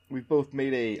We've both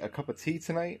made a cup of tea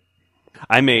tonight.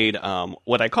 I made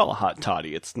what I call a hot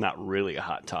toddy. It's not really a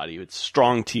hot toddy. It's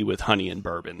strong tea with honey and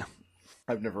bourbon.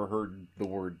 I've never heard the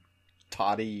word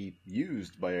toddy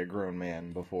used by a grown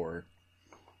man before.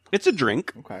 It's a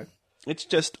drink. Okay. It's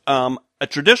just a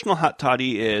traditional hot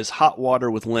toddy is hot water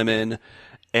with lemon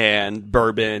and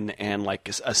bourbon and like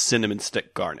a cinnamon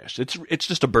stick garnish. It's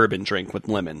just a bourbon drink with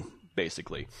lemon,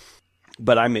 basically.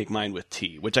 But I make mine with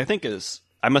tea, which I think is...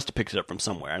 I must have picked it up from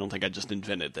somewhere. I don't think I just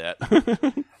invented that.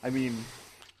 I mean,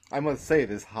 I must say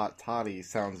this hot toddy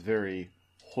sounds very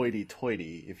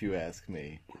hoity-toity, if you ask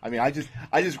me. I mean, I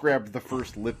just grabbed the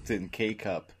first Lipton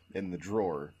K-cup in the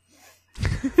drawer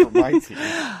for my tea.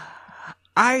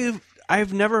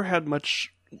 I've never had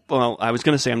much... Well, I was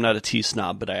going to say I'm not a tea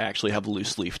snob, but I actually have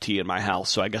loose leaf tea in my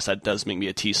house, so I guess that does make me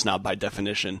a tea snob by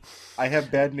definition. I have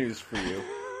bad news for you.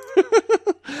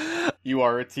 You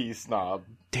are a tea snob.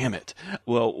 Damn it.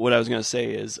 Well, what I was going to say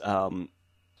is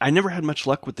I never had much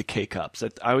luck with the K-Cups.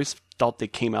 I always thought they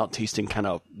came out tasting kind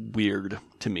of weird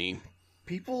to me.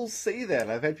 People say that.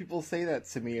 I've had people say that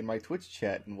to me in my Twitch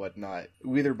chat and whatnot.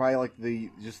 We either buy like the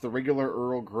regular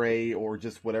Earl Grey or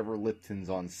just whatever Lipton's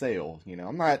on sale. You know,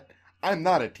 I'm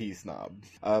not a tea snob.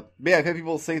 But yeah, I've had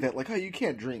people say that, like, oh, you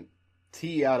can't drink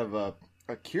tea out of a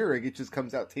Keurig. It just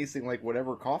comes out tasting like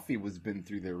whatever coffee was been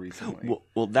through there recently.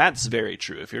 Well, that's very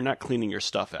true. If you're not cleaning your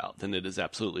stuff out, then it is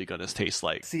absolutely going to taste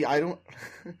like... See, I've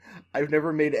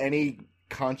never made any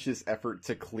conscious effort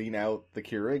to clean out the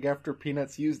Keurig after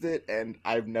Peanuts used it, and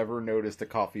I've never noticed a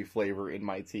coffee flavor in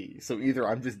my tea. So either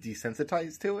I'm just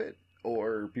desensitized to it,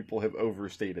 or people have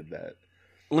overstated that.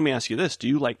 Let me ask you this. Do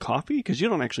you like coffee? Because you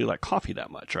don't actually like coffee that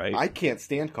much, right? I can't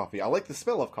stand coffee. I like the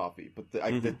smell of coffee, but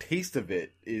the taste of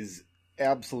it is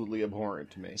absolutely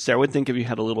abhorrent to me. So I would think if you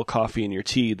had a little coffee in your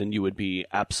tea, then you would be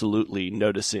absolutely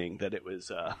noticing that it was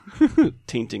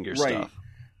tainting your stuff.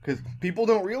 Because people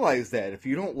don't realize that. If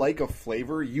you don't like a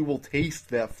flavor, you will taste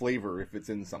that flavor if it's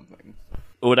in something.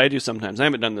 What I do sometimes, I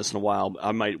haven't done this in a while,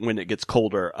 I might, when it gets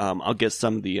colder, I'll get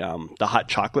some of the hot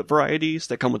chocolate varieties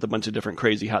that come with a bunch of different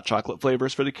crazy hot chocolate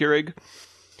flavors for the Keurig.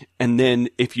 And then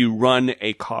if you run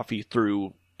a coffee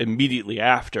through immediately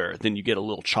after, then you get a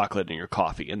little chocolate in your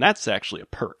coffee. And that's actually a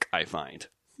perk, I find.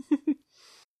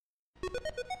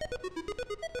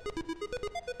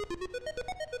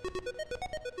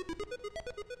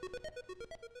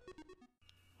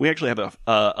 We actually have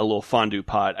a little fondue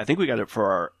pot. I think we got it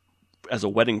for as a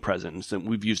wedding present, and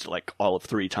we've used it like all of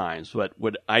 3 times. But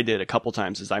what I did a couple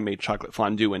times is I made chocolate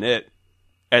fondue in it.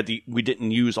 We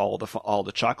didn't use all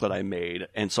the chocolate I made,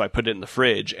 and so I put it in the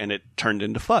fridge, and it turned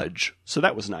into fudge. So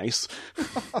that was nice.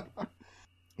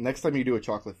 Next time you do a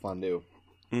chocolate fondue,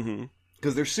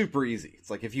 because they're super easy. It's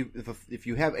like if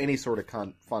you have any sort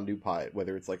of fondue pot,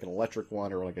 whether it's like an electric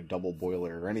one or like a double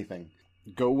boiler or anything,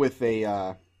 go with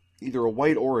either a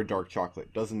white or a dark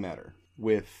chocolate. Doesn't matter.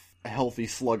 With a healthy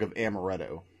slug of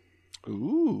amaretto.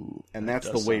 Ooh, and that's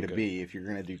the way to be if you're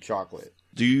going to do chocolate.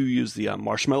 Do you use the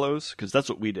marshmallows? Because that's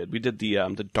what we did. We did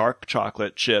the dark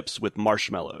chocolate chips with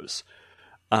marshmallows.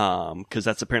 Because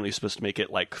that's apparently supposed to make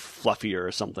it like fluffier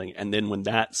or something. And then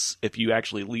if you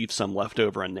actually leave some left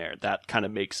over in there, that kind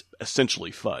of makes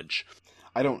essentially fudge.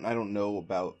 I don't know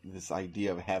about this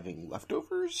idea of having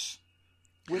leftovers.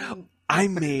 I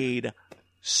made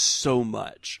so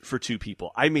much for 2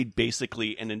 people. I made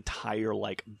basically an entire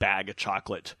like bag of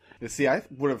chocolate. See, I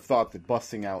would have thought that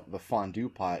busting out the fondue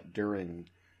pot during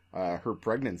her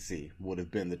pregnancy would have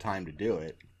been the time to do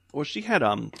it. Well, she had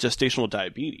gestational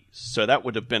diabetes, so that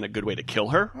would have been a good way to kill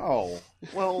her. Oh,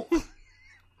 well,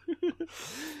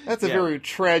 that's a very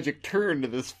tragic turn to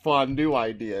this fondue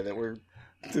idea that we're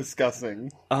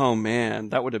discussing. Oh man,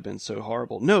 that would have been so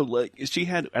horrible. No, like she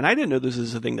had, and I didn't know this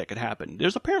is a thing that could happen.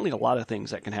 There's apparently a lot of things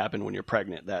that can happen when you're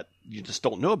pregnant that you just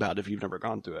don't know about if you've never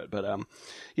gone through it. But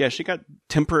yeah, she got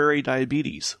temporary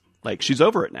diabetes. Like she's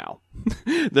over it now.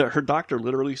 Her doctor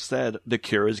literally said the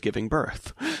cure is giving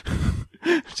birth.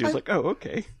 She was like, "Oh,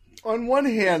 okay." On one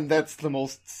hand, that's the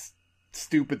most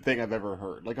stupid thing I've ever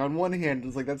heard. Like on one hand,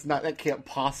 it's like that can't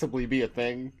possibly be a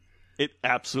thing. It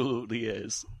absolutely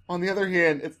is. On the other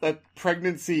hand, it's that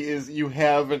pregnancy is you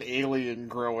have an alien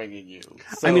growing in you.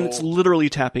 So... I mean, it's literally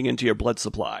tapping into your blood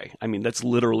supply. I mean, that's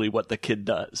literally what the kid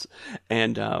does.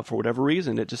 And for whatever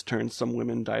reason, it just turns some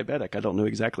women diabetic. I don't know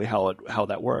exactly how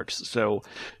that works. So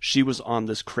she was on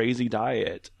this crazy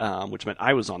diet, which meant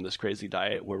I was on this crazy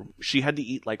diet where she had to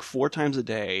eat like 4 times a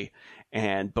day.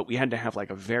 But we had to have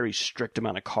like a very strict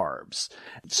amount of carbs.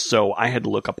 So I had to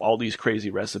look up all these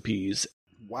crazy recipes.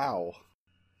 Wow.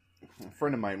 A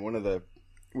friend of mine, one of the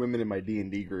women in my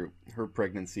D&D group, her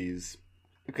pregnancies...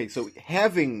 Okay, so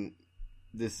having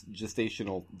this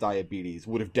gestational diabetes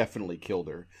would have definitely killed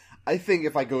her. I think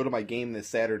if I go to my game this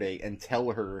Saturday and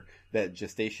tell her that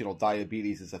gestational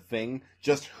diabetes is a thing,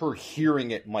 just her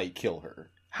hearing it might kill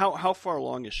her. How far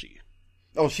along is she?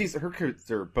 Oh, her kids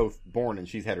are both born and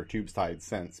she's had her tubes tied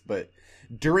since, but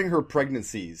during her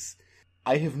pregnancies,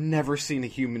 I have never seen a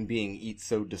human being eat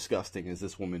so disgusting as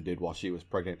this woman did while she was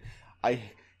pregnant.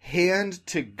 Hand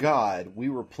to God, we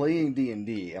were playing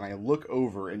D&D, and I look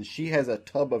over, and she has a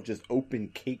tub of just open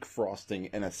cake frosting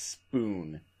and a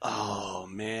spoon. Oh,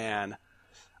 man.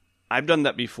 I've done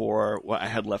that before. I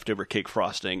had leftover cake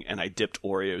frosting, and I dipped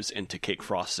Oreos into cake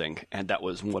frosting, and that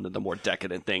was one of the more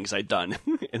decadent things I'd done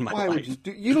in my life.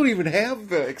 You don't even have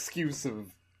the excuse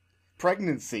of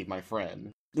pregnancy, my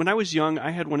friend. When I was young,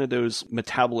 I had one of those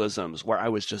metabolisms where I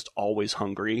was just always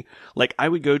hungry. Like, I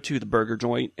would go to the burger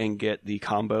joint and get the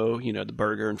combo, the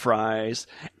burger and fries,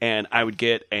 and I would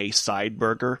get a side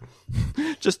burger,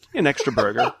 just an extra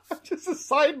burger. Just a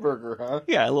side burger, huh?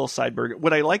 Yeah, a little side burger.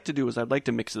 What I like to do is I'd like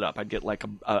to mix it up. I'd get like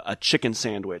a chicken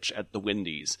sandwich at the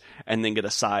Wendy's and then get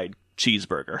a side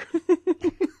cheeseburger.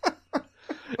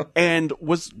 And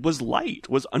was light,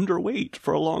 was underweight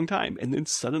for a long time, and then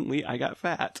suddenly I got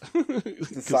fat.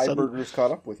 The side burgers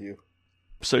caught up with you.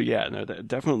 So yeah, no,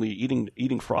 definitely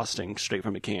eating frosting straight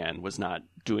from a can was not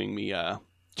doing me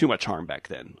too much harm back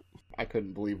then. I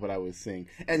couldn't believe what I was seeing.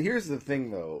 And here's the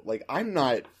thing, though, like I'm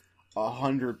not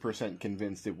 100%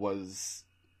 convinced it was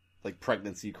like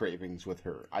pregnancy cravings with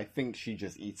her. I think she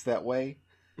just eats that way,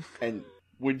 and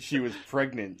when she was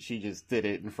pregnant, she just did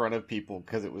it in front of people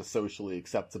because it was socially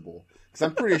acceptable. Because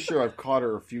I'm pretty sure I've caught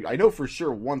her I know for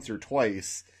sure once or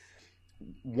twice,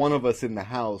 one of us in the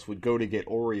house would go to get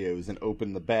Oreos and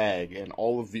open the bag, and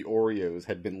all of the Oreos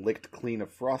had been licked clean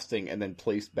of frosting and then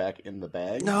placed back in the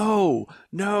bag. No,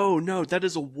 that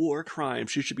is a war crime.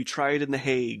 She should be tried in The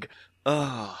Hague.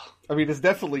 Ugh. I mean, it's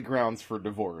definitely grounds for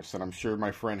divorce, and I'm sure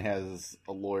my friend has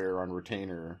a lawyer on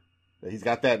retainer. He's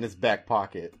got that in his back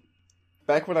pocket.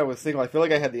 Back when I was single, I feel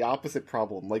like I had the opposite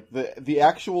problem. Like, the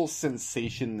actual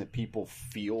sensation that people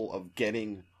feel of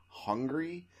getting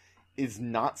hungry is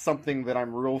not something that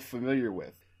I'm real familiar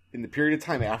with. In the period of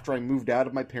time after I moved out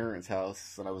of my parents'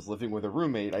 house and I was living with a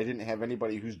roommate, I didn't have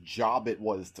anybody whose job it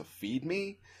was to feed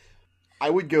me. I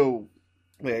would go,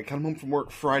 I'd come home from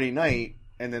work Friday night,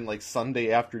 and then,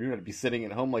 Sunday afternoon, I'd be sitting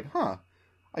at home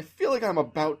I feel like I'm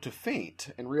about to faint,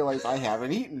 and realize I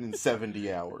haven't eaten in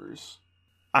 70 hours.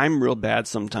 I'm real bad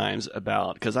sometimes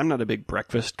because I'm not a big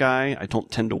breakfast guy. I don't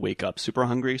tend to wake up super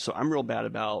hungry, so I'm real bad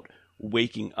about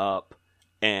waking up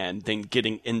and then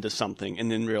getting into something and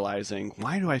then realizing,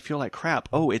 why do I feel like crap?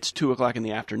 Oh, it's 2:00 in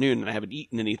the afternoon and I haven't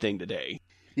eaten anything today.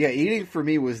 Yeah, eating for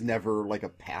me was never a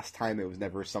pastime. It was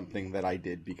never something that I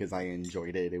did because I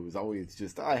enjoyed it. It was always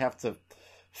just, I have to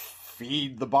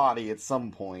feed the body at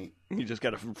some point. You just got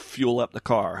to fuel up the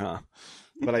car, huh?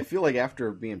 But I feel like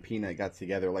after me and Peanut got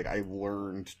together, I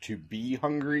learned to be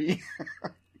hungry.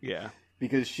 Yeah.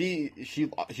 Because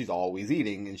she's always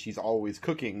eating, and she's always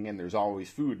cooking, and there's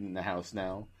always food in the house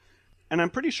now. And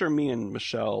I'm pretty sure me and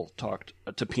Michelle talked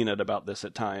to Peanut about this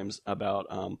at times, about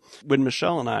when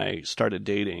Michelle and I started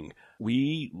dating,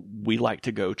 we like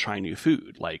to go try new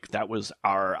food. Like, that was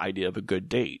our idea of a good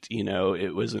date.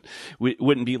 It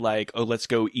wouldn't be like, oh, let's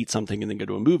go eat something and then go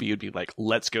to a movie. It'd be like,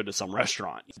 let's go to some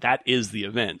restaurant. That is the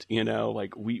event,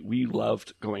 we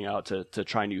loved going out to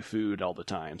try new food all the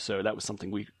time. So that was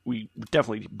something we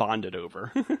definitely bonded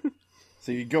over.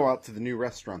 So you go out to the new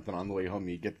restaurant, and on the way home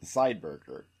you get the side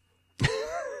burger.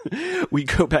 We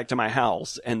go back to my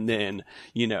house and then,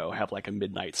 have a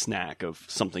midnight snack of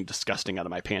something disgusting out of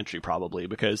my pantry, probably,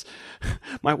 because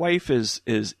my wife is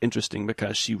interesting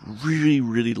because she really,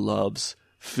 really loves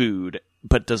food,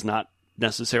 but does not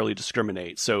necessarily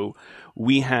discriminate. So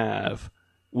we'll have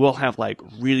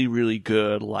really, really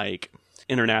good,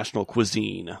 international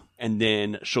cuisine. And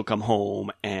then she'll come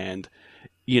home and,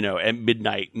 at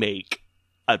midnight make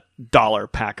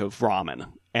 $1 pack of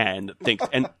ramen and think,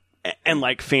 and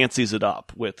fancies it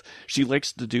up with, she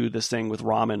likes to do this thing with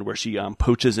ramen where she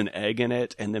poaches an egg in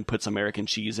it and then puts American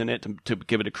cheese in it to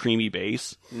give it a creamy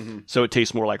base. Mm-hmm. So it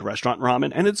tastes more like restaurant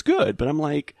ramen, and it's good. But I'm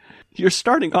like, you're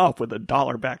starting off with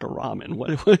 $1 pack of ramen. What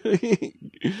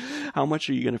how much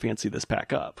are you going to fancy this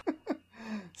pack up?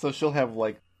 So she'll have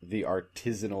the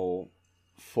artisanal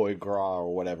foie gras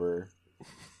or whatever,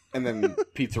 and then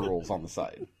pizza rolls on the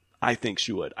side. I think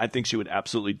she would. I think she would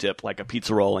absolutely dip a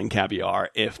pizza roll in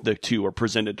caviar if the two were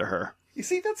presented to her. You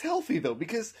see, that's healthy, though,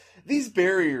 because these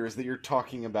barriers that you're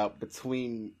talking about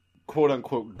between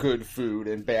quote-unquote good food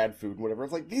and bad food and whatever,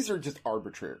 it's these are just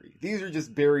arbitrary. These are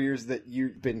just barriers that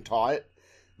you've been taught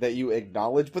that you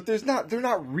acknowledge, but they're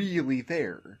not really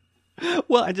there.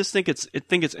 Well, I just think it's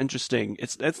interesting.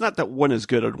 It's not that one is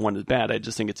good or one is bad. I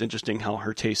just think it's interesting how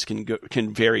her taste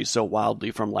can vary so wildly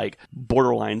from like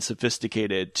borderline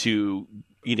sophisticated to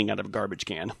eating out of a garbage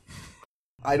can.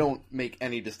 I don't make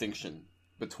any distinction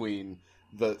between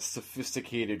the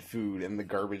sophisticated food and the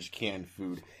garbage can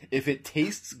food. If it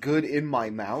tastes good in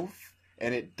my mouth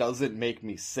and it doesn't make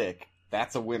me sick,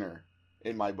 that's a winner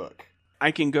in my book. I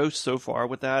can go so far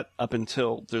with that up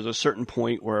until there's a certain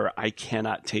point where I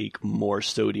cannot take more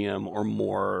sodium or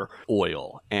more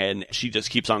oil. And she just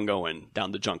keeps on going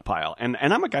down the junk pile. And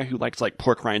I'm a guy who likes like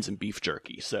pork rinds and beef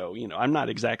jerky. So, you know, I'm not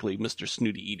exactly Mr.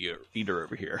 Snooty eater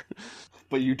over here.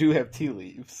 But you do have tea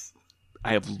leaves.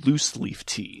 I have loose leaf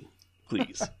tea.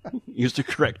 Please use the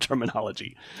correct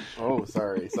terminology. Oh,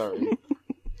 sorry.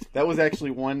 That was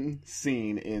actually one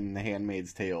scene in The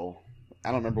Handmaid's Tale. I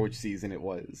don't remember which season it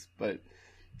was, but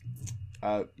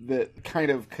the kind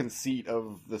of conceit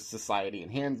of the society in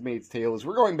Handmaid's Tale is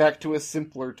we're going back to a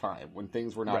simpler time when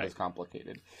things were not as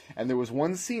complicated. And there was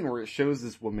one scene where it shows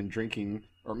this woman drinking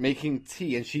or making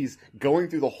tea, and she's going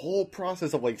through the whole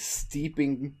process of like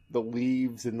steeping the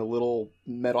leaves in the little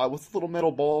metal. What's the little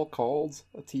metal ball called?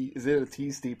 A tea? Is it a tea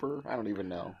steeper? I don't even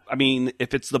know. I mean,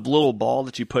 if it's the little ball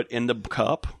that you put in the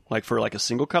cup, like for like a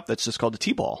single cup, that's just called a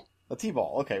tea ball. A tea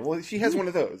ball. Okay, well, she has one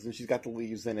of those, and she's got the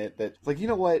leaves in it. That's like, you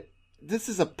know what? This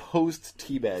is a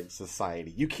post-teabag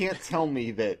society. You can't tell me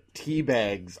that tea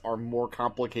bags are more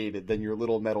complicated than your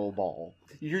little metal ball.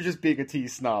 You're just being a tea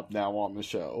snob now on the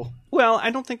show. Well,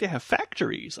 I don't think they have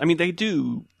factories. I mean, they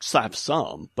do have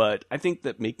some, but I think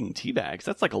that making tea bags,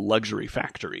 that's like a luxury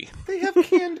factory. They have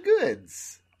canned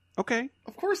goods. Okay.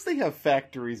 Of course they have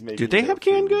factories making. Do they have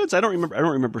canned goods? I don't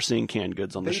remember seeing canned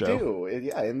goods on the show. They do.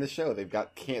 Yeah, in the show they've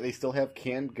got they still have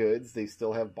canned goods. They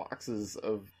still have boxes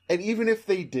of, and even if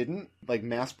they didn't, like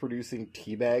mass producing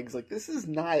tea bags, like this is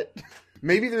not.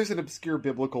 Maybe there's an obscure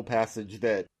biblical passage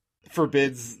that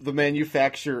forbids the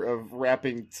manufacture of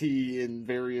wrapping tea in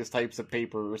various types of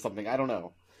paper or something. I don't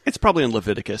know. It's probably in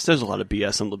Leviticus. There's a lot of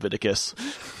BS in Leviticus.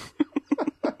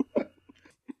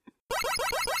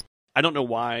 I don't know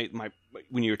why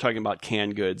when you were talking about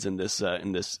canned goods in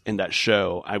that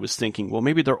show, I was thinking, well,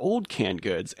 maybe they're old canned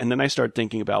goods. And then I started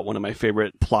thinking about one of my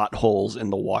favorite plot holes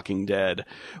in The Walking Dead,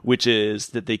 which is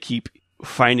that they keep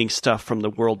finding stuff from the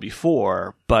world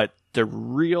before, but they're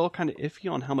real kind of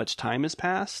iffy on how much time has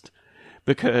passed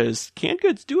because canned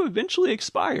goods do eventually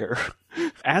expire,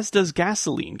 as does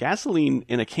gasoline. Gasoline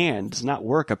in a can does not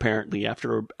work apparently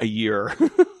after a year.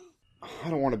 I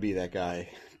don't want to be that guy,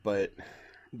 but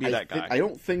that guy. I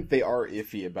don't think they are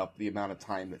iffy about the amount of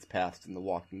time that's passed in The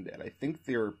Walking Dead. I think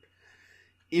they're,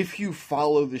 if you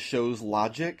follow the show's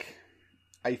logic,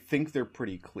 I think they're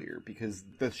pretty clear because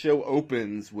the show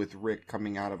opens with Rick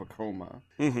coming out of a coma.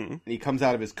 Mm-hmm. And he comes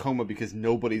out of his coma because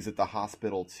nobody's at the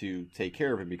hospital to take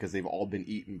care of him because they've all been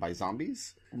eaten by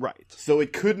zombies. Right. So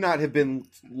it could not have been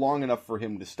long enough for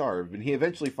him to starve. And he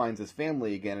eventually finds his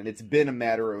family again, and it's been a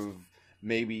matter of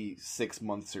maybe 6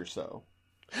 months or so.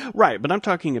 Right, but I'm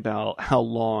talking about how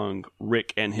long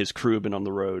Rick and his crew have been on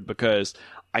the road, because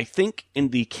I think in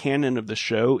the canon of the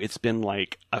show, it's been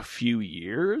like a few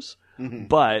years,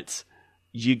 but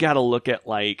you got to look at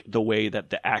like the way that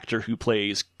the actor who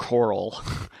plays Coral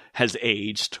has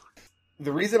aged.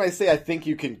 The reason I say I think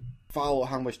you can follow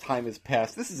how much time has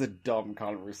passed, this is a dumb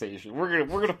conversation. We're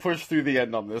gonna push through the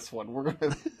end on this one. We're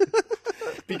gonna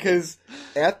because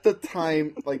at the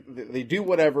time, like they do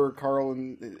whatever, Carl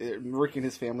and Rick and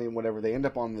his family and whatever, they end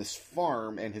up on this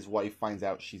farm, and his wife finds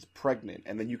out she's pregnant,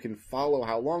 and then you can follow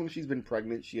how long she's been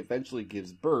pregnant. She eventually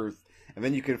gives birth, and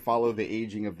then you can follow the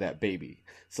aging of that baby.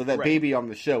 So that baby on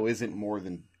the show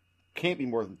can't be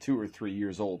more than 2 or 3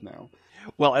 years old now.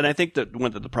 Well, and I think that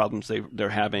one of the problems they're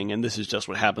having, and this is just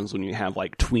what happens when you have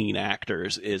like tween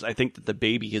actors, is I think that the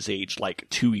baby has aged like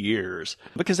 2 years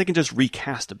because they can just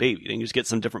recast a baby. They can just get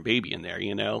some different baby in there,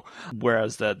 you know?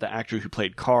 Whereas the actor who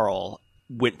played Carl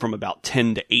went from about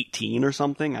 10 to 18 or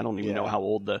something. I don't even know how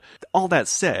old all that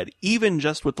said, even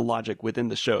just with the logic within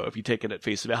the show, if you take it at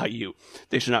face value,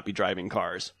 they should not be driving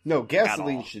cars. No,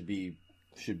 gasoline should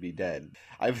be dead.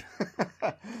 I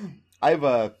have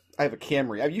a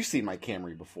Camry. You've seen my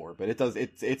Camry before, but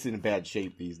it's in bad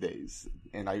shape these days,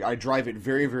 and I drive it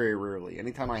very, very rarely.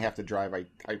 Anytime I have to drive, I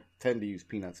tend to use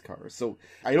Peanuts cars, so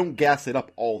I don't gas it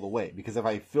up all the way, because if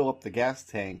I fill up the gas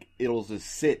tank, it'll just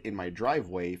sit in my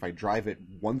driveway if I drive it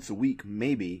once a week,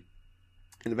 maybe,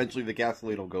 and eventually the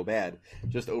gasoline will go bad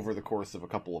just over the course of a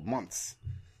couple of months.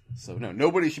 So no,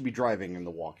 nobody should be driving in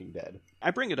The Walking Dead. I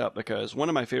bring it up because one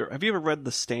of my favorite... Have you ever read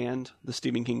The Stand, the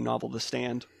Stephen King novel The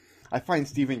Stand? I find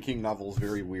Stephen King novels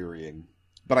very wearying.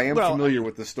 But I am familiar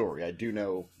with the story. I do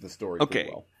know the story pretty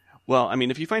well. Well, I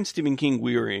mean, if you find Stephen King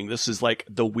wearying, this is like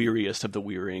the weariest of the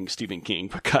wearying Stephen King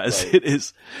because it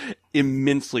is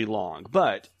immensely long.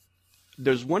 But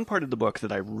there's one part of the book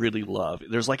that I really love.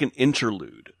 There's like an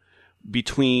interlude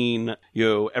between,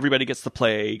 everybody gets the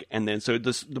plague, and then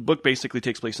the book basically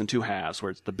takes place in two halves, where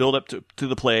it's the build up to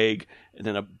the plague, and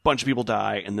then a bunch of people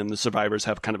die, and then the survivors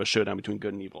have kind of a showdown between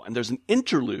good and evil. And there's an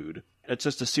interlude. It's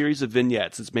just a series of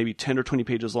vignettes. It's maybe 10 or 20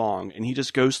 pages long, and he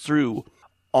just goes through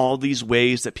all these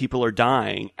ways that people are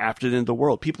dying after the end of the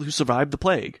world. People who survived the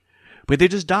plague, but they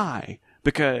just die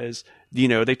because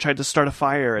they tried to start a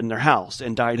fire in their house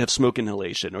and died of smoke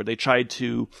inhalation, or they tried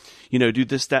to, do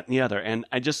this, that, and the other. And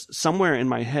I just, somewhere in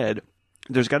my head,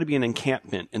 there's got to be an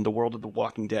encampment in the world of The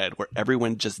Walking Dead where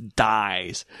everyone just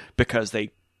dies because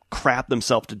they crap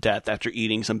themselves to death after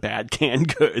eating some bad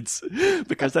canned goods,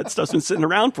 because that stuff's been sitting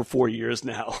around for 4 years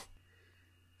now.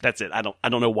 That's it. I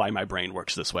don't know why my brain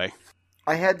works this way.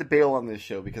 I had to bail on this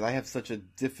show because I have such a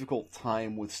difficult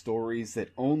time with stories that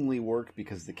only work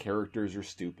because the characters are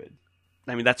stupid.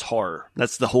 I mean, that's horror.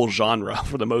 That's the whole genre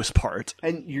for the most part.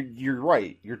 And you're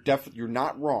right. You're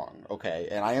not wrong. Okay,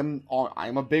 and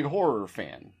I'm a big horror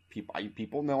fan.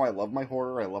 People know I love my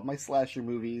horror. I love my slasher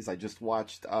movies. I just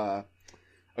watched A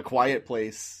Quiet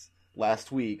Place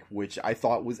last week, which I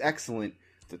thought was excellent.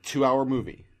 It's a 2-hour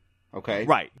movie. Okay,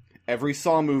 right. Every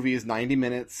Saw movie is 90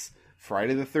 minutes.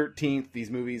 Friday the 13th, these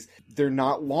movies, they're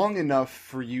not long enough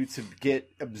for you to get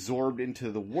absorbed into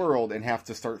the world and have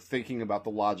to start thinking about the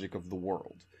logic of the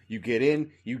world. You get in,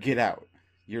 you get out.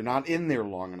 You're not in there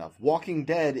long enough. Walking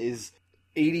Dead is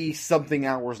 80-something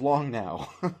hours long now.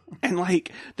 And,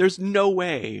 there's no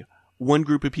way one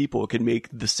group of people can make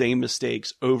the same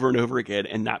mistakes over and over again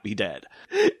and not be dead.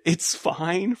 It's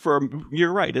fine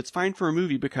you're right, it's fine for a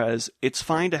movie because it's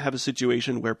fine to have a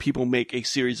situation where people make a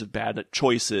series of bad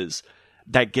choices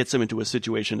that gets them into a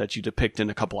situation that you depict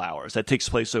in a couple hours, that takes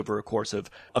place over a course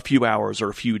of a few hours or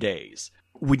a few days.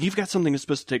 When you've got something that's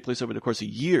supposed to take place over the course of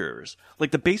years, like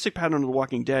the basic pattern of The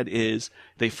Walking Dead is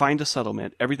they find a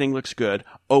settlement, everything looks good,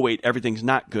 oh wait, everything's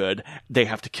not good, they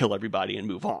have to kill everybody and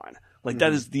move on.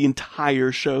 That is the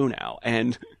entire show now.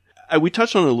 And we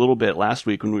touched on it a little bit last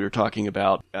week when we were talking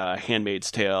about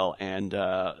Handmaid's Tale and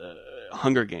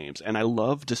Hunger Games. And I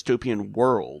love dystopian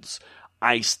worlds.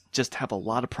 I just have a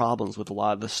lot of problems with a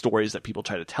lot of the stories that people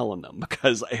try to tell in them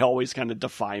because I always kind of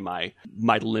defy my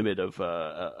limit of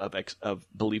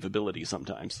believability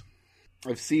sometimes.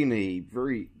 I've seen a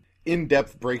very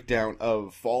in-depth breakdown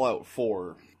of Fallout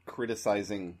 4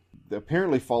 criticizing.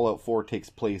 Apparently Fallout 4 takes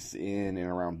place in and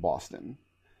around Boston,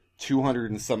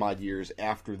 200 and some odd years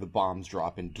after the bombs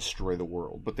drop and destroy the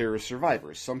world. But there are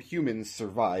survivors. Some humans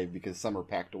survive because some are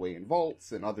packed away in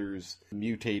vaults and others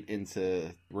mutate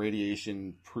into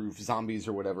radiation-proof zombies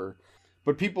or whatever.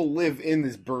 But people live in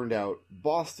this burned-out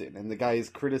Boston, and the guy's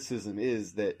criticism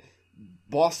is that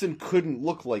Boston couldn't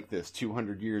look like this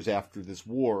 200 years after this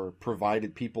war,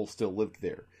 provided people still lived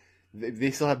there.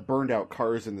 They still have burned out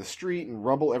cars in the street and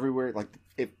rubble everywhere.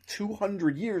 If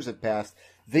 200 years have passed,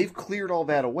 they've cleared all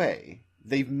that away.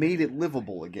 They've made it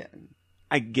livable again.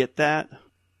 I get that.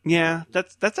 Yeah,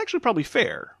 that's actually probably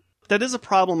fair. That is a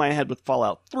problem I had with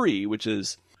Fallout 3, which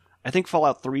is, I think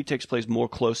Fallout 3 takes place more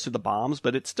close to the bombs,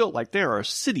 but it's still there are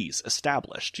cities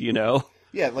established,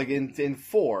 Yeah, in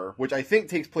 4, which I think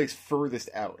takes place furthest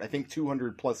out. I think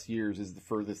 200 plus years is the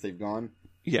furthest they've gone.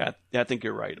 Yeah, I think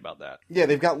you're right about that. Yeah,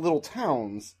 they've got little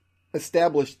towns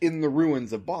established in the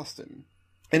ruins of Boston.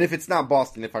 And if it's not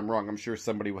Boston, if I'm wrong, I'm sure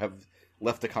somebody will have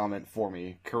left a comment for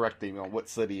me correcting me on what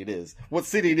city it is. What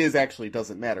city it is actually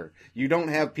doesn't matter. You don't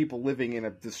have people living in a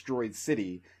destroyed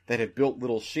city that have built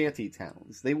little shanty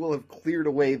towns. They will have cleared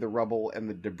away the rubble and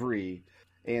the debris.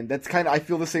 And that's I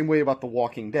feel the same way about The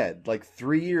Walking Dead.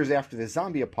 3 years after the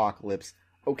zombie apocalypse,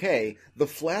 okay, the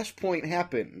flashpoint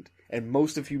happened and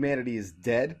most of humanity is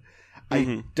dead.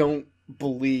 Mm-hmm. I don't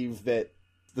believe that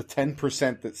the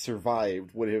 10% that survived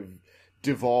would have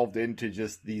devolved into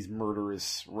just these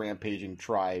murderous, rampaging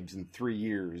tribes in 3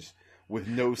 years with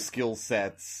no skill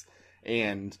sets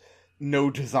and no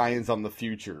designs on the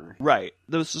future. Right.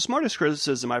 The smartest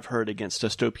criticism I've heard against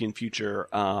dystopian future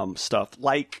stuff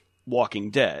like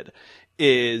Walking Dead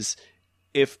is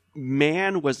if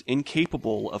man was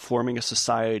incapable of forming a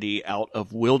society out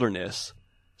of wilderness,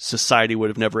 society would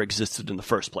have never existed in the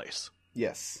first place.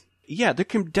 Yes. Yeah, there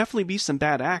can definitely be some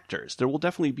bad actors. There will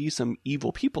definitely be some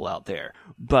evil people out there.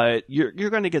 But you're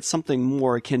going to get something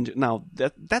more akin to... Now,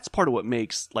 that's part of what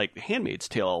makes Handmaid's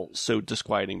Tale so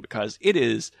disquieting, because it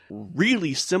is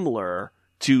really similar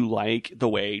to like the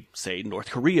way, say, North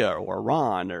Korea or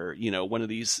Iran or, one of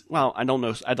these. Well, I don't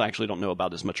know. I actually don't know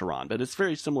about as much Iran, but it's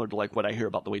very similar to like what I hear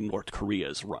about the way North Korea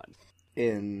is run.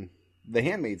 In The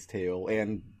Handmaid's Tale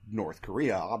and North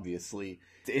Korea, obviously,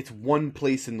 it's one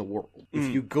place in the world.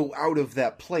 If you go out of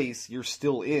that place, you're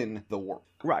still in the world.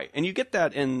 Right. And you get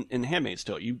that in Handmaid's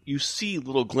Tale. You see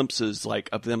little glimpses like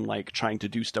of them like trying to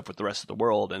do stuff with the rest of the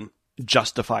world and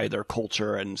justify their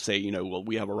culture and say, well,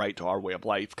 we have a right to our way of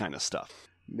life kind of stuff.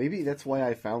 Maybe that's why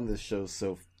I found this show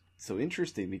so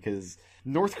interesting, because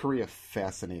North Korea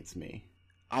fascinates me.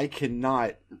 I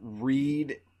cannot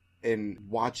read and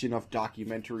watch enough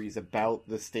documentaries about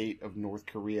the state of North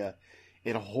Korea.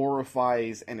 It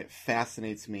horrifies and it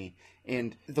fascinates me.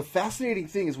 And the fascinating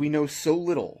thing is we know so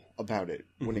little about it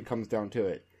when it comes down to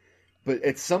it. But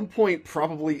at some point,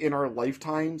 probably in our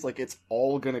lifetimes, like, it's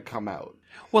all going to come out.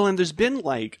 Well, and there's been,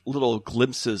 like, little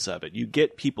glimpses of it. You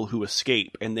get people who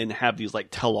escape and then have these, like,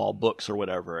 tell-all books or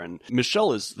whatever. And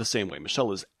Michelle is the same way.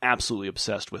 Michelle is absolutely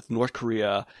obsessed with North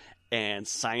Korea and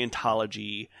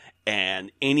Scientology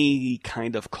and any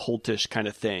kind of cultish kind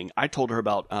of thing. I told her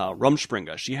about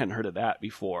Rumspringa. She hadn't heard of that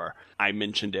before. I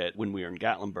mentioned it when we were in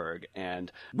Gatlinburg,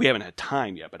 and we haven't had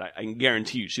time yet, but I can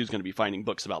guarantee you she's going to be finding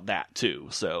books about that too.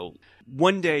 So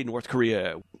one day, North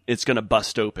Korea, it's going to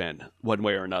bust open one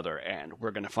way or another, and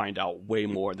we're going to find out way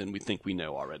more than we think we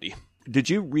know already. Did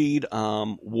you read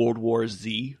World War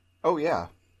Z? Oh, yeah.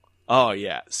 Oh,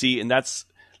 yeah. See, and that's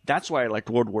why I liked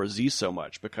World War Z so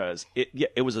much, because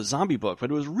it was a zombie book,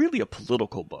 but it was really a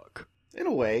political book. In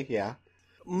a way, yeah.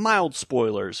 Mild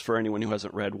spoilers for anyone who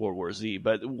hasn't read World War Z,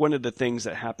 but one of the things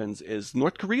that happens is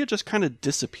North Korea just kind of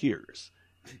disappears.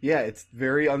 Yeah, it's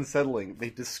very unsettling.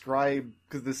 They describe,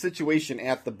 because the situation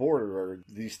at the border are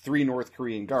these 3 North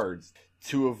Korean guards.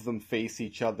 2 of them face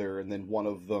each other, and then one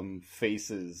of them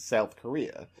faces South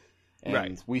Korea. And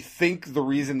right. We think the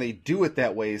reason they do it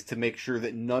that way is to make sure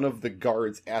that none of the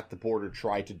guards at the border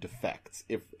try to defect.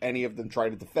 If any of them try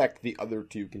to defect, the other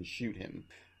 2 can shoot him.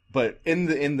 But in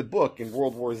the book, in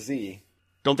World War Z...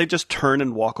 Don't they just turn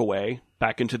and walk away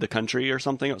back into the country or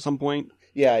something at some point?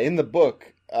 Yeah, in the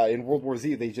book, in World War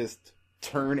Z, they just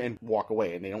turn and walk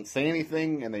away. And they don't say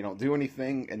anything, and they don't do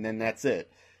anything, and then that's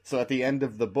it. So at the end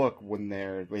of the book, when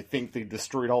they think they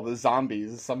destroyed all the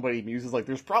zombies, somebody muses like,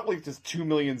 there's probably just 2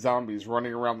 million zombies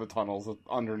running around the tunnels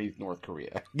underneath North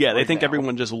Korea. Yeah, they think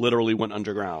everyone just literally went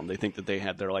underground. They think that they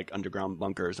had their, like, underground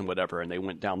bunkers and whatever, and they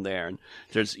went down there, and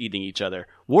they're just eating each other.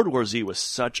 World War Z was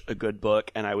such a good book,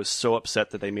 and I was so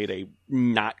upset that they made a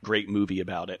not great movie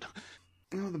about it.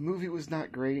 No, the movie was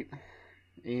not great,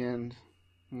 and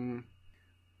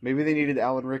maybe they needed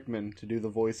Alan Rickman to do the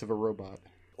voice of a robot.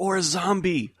 Or a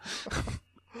zombie.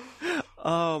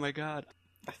 Oh, my God.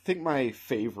 I think my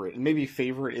favorite, and maybe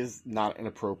favorite is not an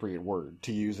appropriate word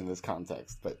to use in this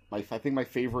context, but I think my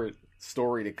favorite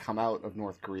story to come out of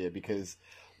North Korea, because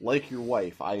like your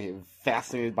wife, I am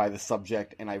fascinated by the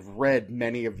subject, and I've read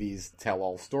many of these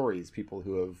tell-all stories, people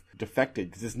who have defected,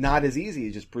 because it's not as easy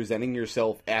as just presenting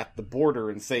yourself at the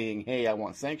border and saying, hey, I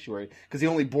want sanctuary, because the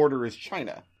only border is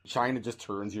China. China just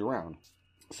turns you around.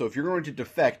 So if you're going to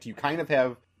defect, you kind of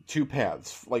have 2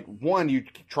 paths. Like, one, you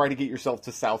try to get yourself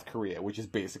to South Korea, which is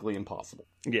basically impossible.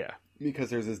 Yeah. Because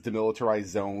there's this demilitarized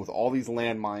zone with all these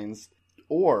landmines.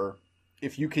 Or,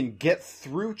 if you can get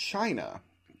through China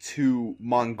to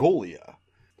Mongolia,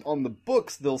 on the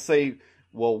books they'll say,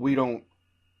 well, we don't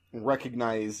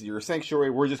recognize your sanctuary,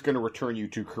 we're just going to return you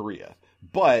to Korea.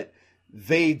 But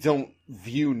they don't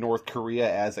view North Korea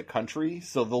as a country,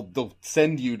 so they'll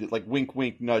send you to, like, wink,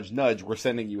 wink, nudge, nudge, we're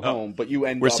sending you home, but you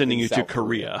end up We're sending you South to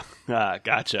Korea. Ah,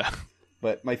 gotcha.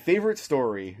 But my favorite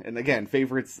story, and again,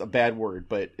 favorite's a bad word,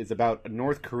 but it's about a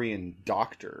North Korean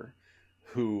doctor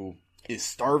who is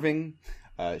starving.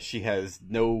 She has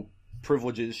no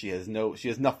privileges. She has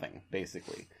nothing,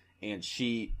 basically. And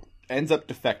she ends up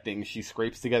defecting. She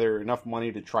scrapes together enough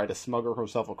money to try to smuggle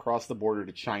herself across the border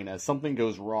to China. Something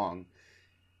goes wrong,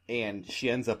 and she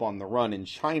ends up on the run in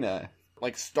China,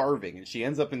 like, starving. And she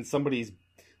ends up in somebody's,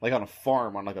 like, on a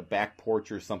farm, on, like, a back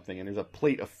porch or something, and there's a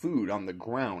plate of food on the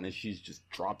ground, and she just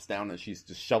drops down and she's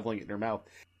just shoveling it in her mouth.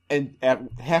 And at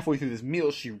halfway through this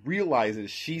meal, she realizes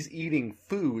she's eating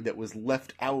food that was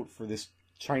left out for this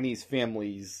Chinese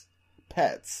family's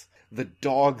pets. The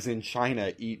dogs in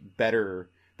China eat better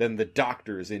than the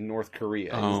doctors in North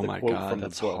Korea. Oh my God,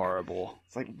 that's horrible.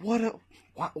 It's like, what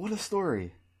a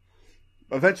story.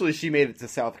 Eventually she made it to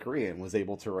South Korea and was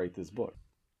able to write this book.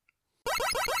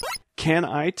 Can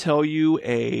I tell you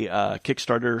a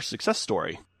Kickstarter success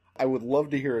story? I would love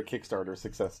to hear a Kickstarter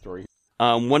success story.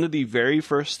 One of the very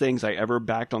first things I ever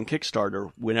backed on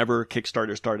Kickstarter, whenever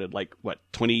Kickstarter started, like,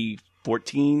 20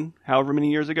 14, however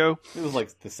many years ago. It was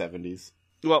like the 70s.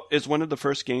 Well, it's one of the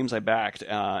first games I backed,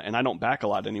 and I don't back a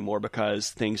lot anymore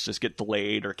because things just get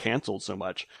delayed or canceled so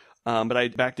much. But I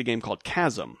backed a game called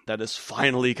Chasm that has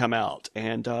finally come out,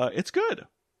 and it's good.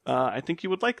 I think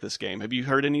you would like this game. Have you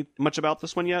heard much about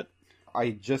this one yet? I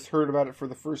just heard about it for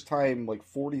the first time like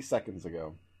 40 seconds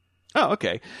ago. Oh,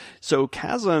 okay. So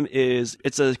Chasm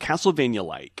it's a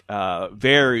Castlevania-like,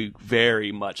 very,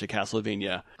 very much a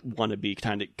Castlevania wannabe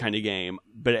kind of game,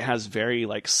 but it has very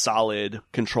like solid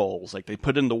controls, like they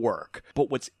put in the work. But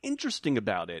what's interesting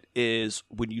about it is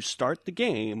when you start the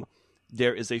game,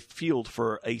 there is a field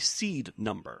for a seed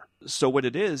number. So what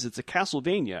it is, it's a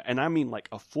Castlevania, and I mean like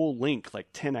a full length,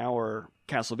 like 10-hour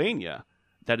Castlevania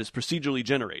that is procedurally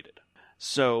generated.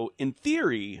 So in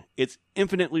theory, it's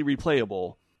infinitely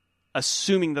replayable,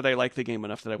 assuming that I like the game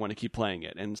enough that I want to keep playing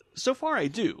it. And so far I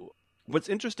do. What's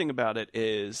interesting about it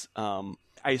is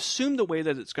I assume the way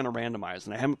that it's going to randomize,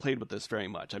 and I haven't played with this very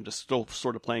much. I'm just still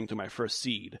sort of playing through my first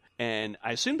seed. And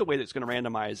I assume the way that it's going to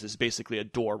randomize is basically a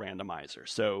door randomizer.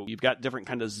 So you've got different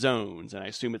kind of zones, and I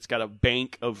assume it's got a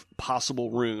bank of possible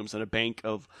rooms and a bank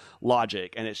of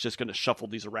logic, and it's just going to shuffle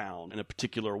these around in a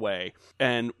particular way.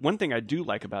 And one thing I do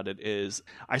like about it is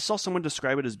I saw someone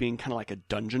describe it as being kind of like a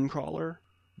dungeon crawler.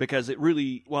 Because it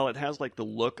really, while it has like the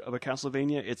look of a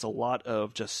Castlevania, it's a lot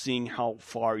of just seeing how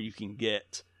far you can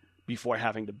get before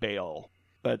having to bail.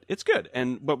 But it's good.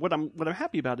 But what I'm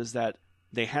happy about is that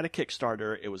they had a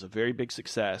Kickstarter. It was a very big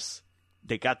success.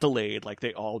 They got delayed like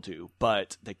they all do,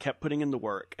 but they kept putting in the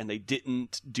work, and they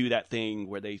didn't do that thing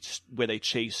where they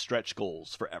chase stretch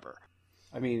goals forever.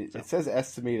 I mean, it says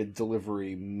estimated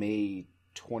delivery May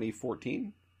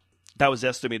 2014. That was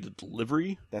estimated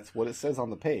delivery? That's what it says on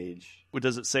the page. What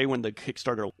does it say when the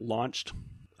Kickstarter launched?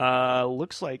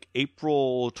 Looks like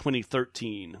April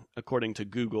 2013, according to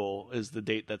Google, is the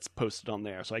date that's posted on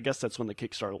there. So I guess that's when the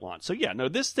Kickstarter launched. So yeah, no,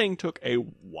 this thing took a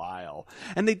while.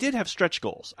 And they did have stretch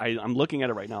goals. I'm looking at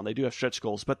it right now, and they do have stretch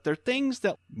goals, but they're things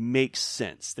that make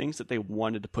sense, things that they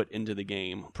wanted to put into the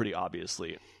game pretty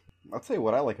obviously. I'll tell you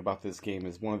what I like about this game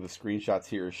is one of the screenshots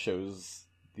here shows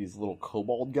these little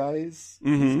kobold guys.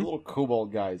 Mm-hmm. These little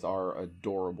kobold guys are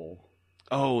adorable.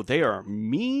 Oh, they are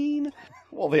mean.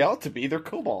 Well, they ought to be. They're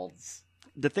kobolds.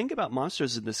 The thing about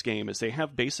monsters in this game is they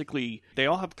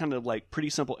all have kind of like pretty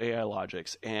simple AI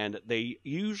logics, and they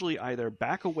usually either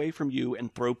back away from you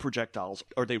and throw projectiles,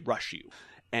 or they rush you.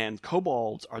 And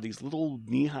kobolds are these little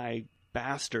knee-high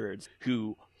bastards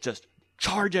who just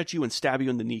charge at you and stab you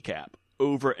in the kneecap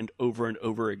over and over and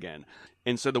over again.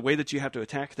 And so the way that you have to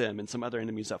attack them, and some other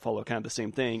enemies that follow kind of the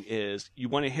same thing, is you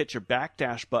want to hit your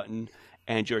backdash button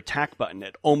and your attack button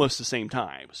at almost the same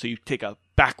time. So you take a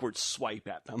backwards swipe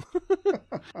at them.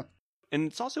 And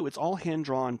it's all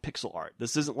hand-drawn pixel art.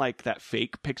 This isn't like that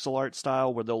fake pixel art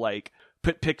style where they'll like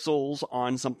put pixels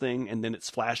on something and then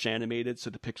it's flash animated so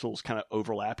the pixels kind of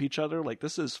overlap each other. Like,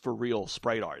 this is for real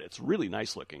sprite art. It's really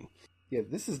nice looking. Yeah,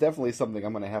 this is definitely something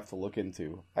I'm going to have to look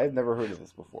into. I've never heard of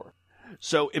this before.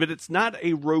 So, but it's not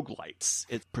a roguelite.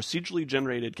 It's procedurally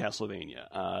generated Castlevania.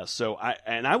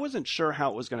 I wasn't sure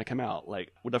how it was going to come out.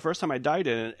 Like, the first time I died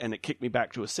in it and it kicked me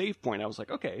back to a save point, I was like,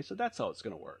 okay, so that's how it's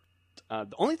going to work.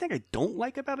 The only thing I don't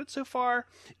like about it so far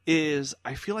is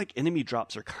I feel like enemy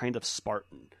drops are kind of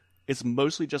Spartan. It's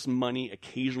mostly just money.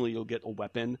 Occasionally you'll get a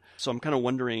weapon. So I'm kind of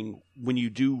wondering, when you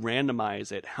do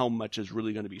randomize it, how much is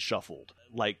really going to be shuffled?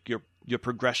 Like your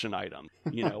progression item,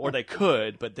 or they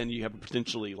could, but then you have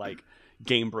potentially like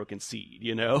game broken seed,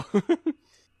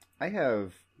 I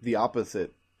have the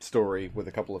opposite story with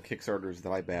a couple of Kickstarters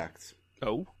that I backed.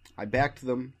 Oh? I backed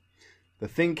them. The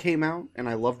Thing came out, and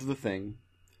I loved The Thing.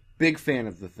 Big fan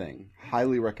of The Thing.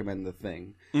 Highly recommend The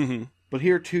Thing. Mm-hmm. But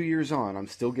here, 2 years on, I'm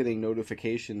still getting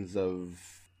notifications of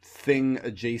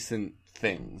Thing-adjacent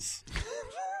things.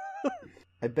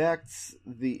 I backed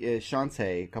the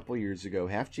Shantae a couple of years ago.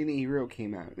 Half Genie Hero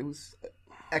came out. It was an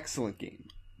excellent game.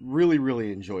 Really,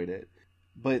 really enjoyed it.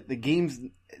 But the games,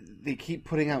 they keep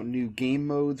putting out new game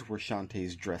modes where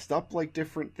Shantae's dressed up like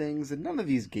different things, and none of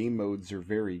these game modes are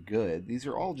very good. These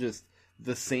are all just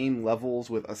the same levels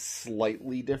with a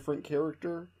slightly different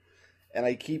character. And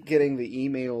I keep getting the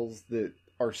emails that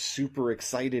are super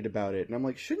excited about it. And I'm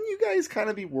like, shouldn't you guys kind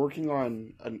of be working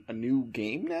on a new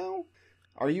game now?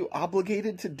 Are you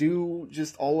obligated to do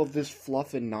just all of this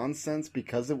fluff and nonsense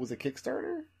because it was a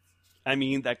Kickstarter? I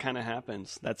mean, that kind of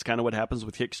happens. That's kind of what happens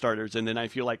with Kickstarters. And then I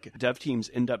feel like dev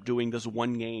teams end up doing this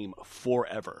one game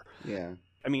forever. Yeah.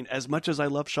 I mean, as much as I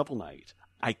love Shovel Knight,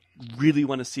 I really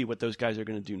want to see what those guys are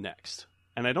going to do next.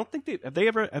 And I don't think have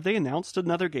they announced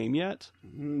another game yet?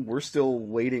 We're still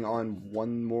waiting on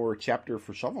one more chapter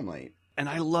for Shovel Knight. And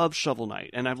I love Shovel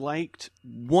Knight, and I've liked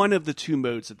one of the 2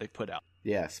 modes that they put out.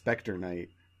 Yeah, Spectre Knight.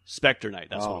 Spectre Knight,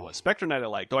 that's what it was. Spectre Knight I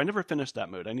liked, though I never finished that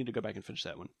mode. I need to go back and finish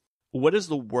that one. What is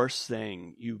the worst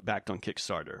thing you backed on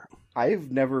Kickstarter?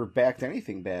 I've never backed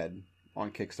anything bad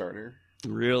on Kickstarter.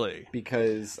 Really?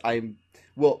 Because I'm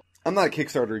not a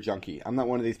Kickstarter junkie. I'm not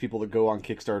one of these people that go on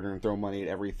Kickstarter and throw money at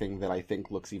everything that I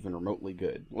think looks even remotely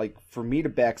good. Like, for me to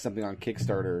back something on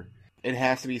Kickstarter, it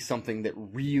has to be something that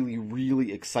really,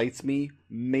 really excites me,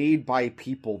 made by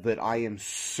people that I am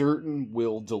certain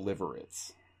will deliver it.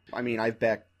 I mean, I've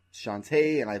backed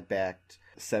Shantae, and I've backed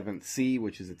 7th Sea,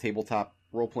 which is a tabletop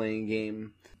role-playing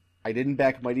game. I didn't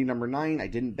back Mighty Number 9, I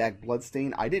didn't back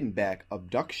Bloodstain, I didn't back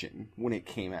Abduction when it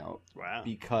came out. Wow.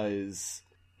 Because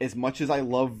as much as I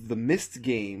love the Myst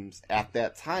games, at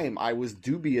that time I was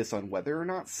dubious on whether or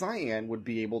not Cyan would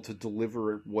be able to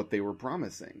deliver what they were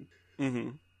promising.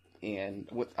 Mm-hmm. And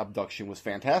Abduction was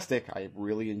fantastic. I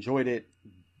really enjoyed it.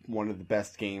 One of the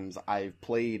best games I've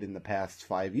played in the past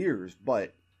 5 years.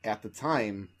 But at the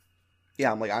time,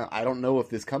 yeah, I'm like, I don't know if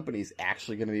this company's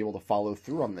actually going to be able to follow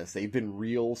through on this. They've been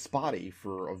real spotty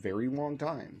for a very long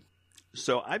time.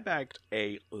 So I backed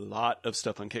a lot of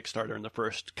stuff on Kickstarter in the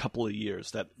first couple of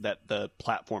years that the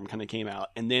platform kind of came out.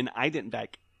 And then I didn't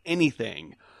back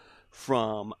anything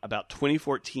from about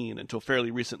 2014 until fairly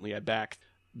recently. I backed,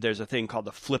 there's a thing called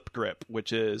the Flip Grip,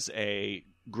 which is a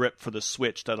grip for the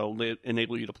Switch that'll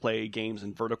enable you to play games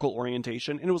in vertical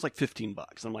orientation, and it was like $15.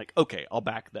 I'm like, okay, I'll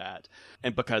back that.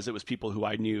 And because it was people who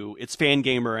I knew, it's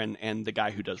Fangamer and the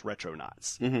guy who does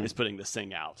Retronauts is putting this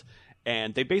thing out.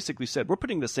 And they basically said, we're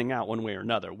putting this thing out one way or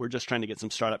another. We're just trying to get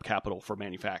some startup capital for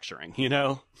manufacturing, you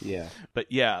know? Yeah.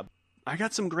 But yeah, I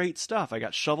got some great stuff. I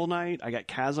got Shovel Knight, I got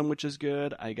Chasm, which is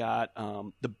good. I got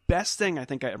the best thing I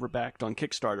think I ever backed on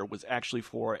Kickstarter was actually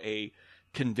for a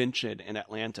convention in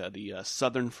Atlanta, the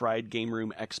Southern Fried Game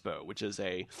Room Expo, which is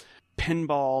a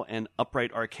pinball and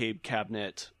upright arcade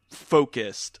cabinet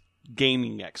focused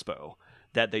gaming expo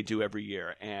that they do every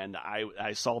year. And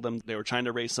I saw them, they were trying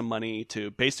to raise some money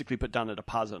to basically put down a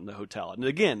deposit in the hotel. And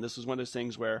again, this was one of those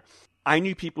things where I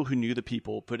knew people who knew the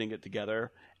people putting it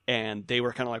together, and they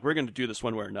were kind of like, we're going to do this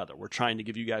one way or another. We're trying to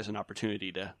give you guys an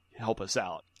opportunity to help us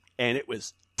out. And it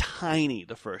was tiny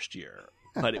the first year,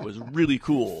 but it was really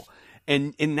cool.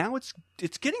 And now it's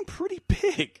getting pretty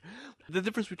big. The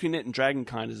difference between it and Dragon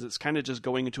Con is it's kind of just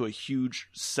going into a huge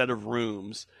set of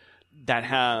rooms that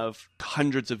have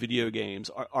hundreds of video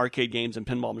games, arcade games, and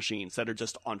pinball machines that are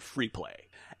just on free play.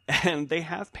 And they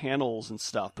have panels and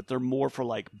stuff, but they're more for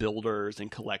like builders and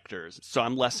collectors. So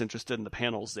I'm less interested in the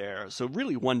panels there. So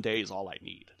really 1 day is all I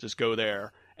need. Just go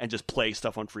there and just play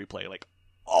stuff on free play like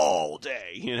all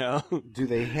day, you know? Do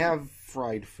they have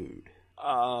fried food?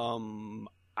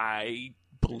 I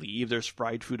believe there's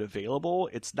fried food available.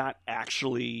 It's not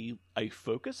actually a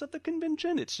focus of the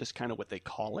convention. It's just kind of what they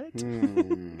call it.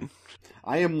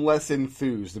 I am less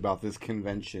enthused about this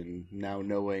convention now,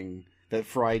 knowing that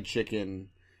fried chicken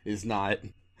is not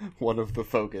one of the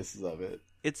focuses of it.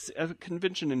 It's a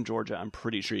convention in Georgia. I'm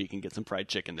pretty sure you can get some fried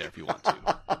chicken there if you want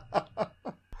to.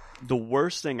 The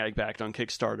worst thing I backed on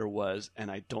Kickstarter was,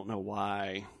 and I don't know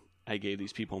why I gave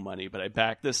these people money, but I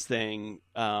backed this thing.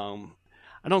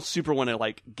 I don't super want to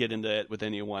like get into it with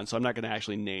anyone, so I'm not going to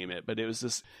actually name it, but it was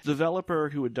this developer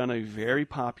who had done a very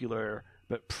popular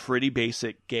but pretty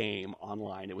basic game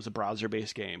online. It was a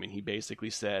browser-based game, and he basically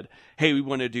said, hey, we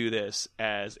want to do this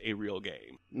as a real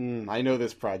game. I know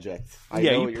this project.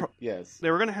 Yes.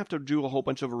 They were going to have to do a whole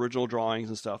bunch of original drawings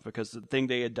and stuff because the thing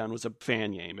they had done was a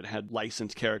fan game. It had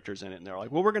licensed characters in it, and they were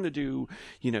like, well, we're going to do,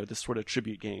 this sort of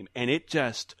tribute game. And it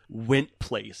just went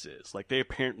places. Like, they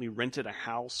apparently rented a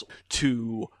house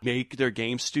to make their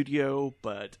game studio,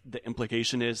 but the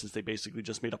implication is they basically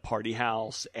just made a party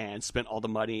house and spent all the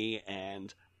money, and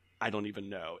I don't even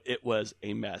know. It was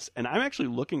a mess. And I'm actually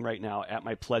looking right now at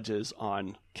my pledges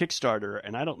on Kickstarter,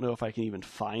 and I don't know if I can even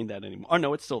find that anymore. Oh,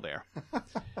 no, it's still there.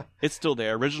 It's still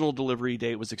there. Original delivery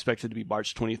date was expected to be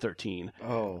March 2013.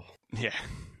 Oh. Yeah.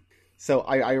 So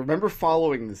I remember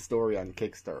following this story on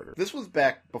Kickstarter. This was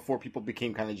back before people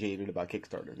became kind of jaded about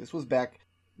Kickstarter. This was back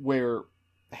where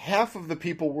half of the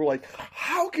people were like,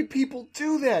 how could people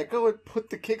do that? Go and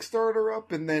put the Kickstarter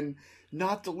up and then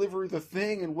not deliver the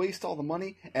thing and waste all the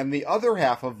money. And the other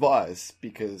half of us,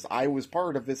 because I was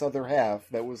part of this other half,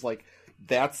 that was like,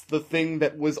 that's the thing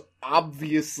that was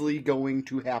obviously going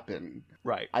to happen.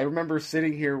 Right. I remember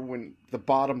sitting here when the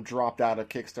bottom dropped out of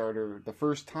Kickstarter the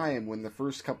first time, when the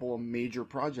first couple of major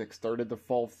projects started to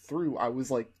fall through. I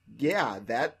was like, yeah,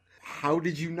 how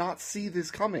did you not see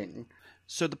this coming?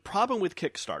 So the problem with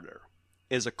Kickstarter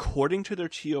is, according to their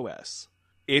TOS,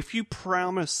 If you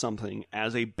promise something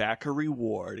as a backer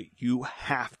reward, you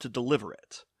have to deliver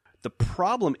it. The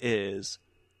problem is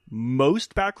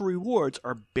most backer rewards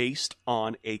are based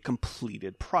on a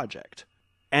completed project.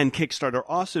 And Kickstarter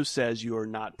also says you are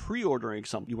not pre-ordering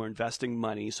something. You are investing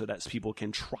money so that people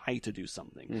can try to do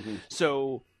something. Mm-hmm.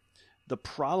 So the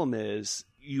problem is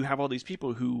you have all these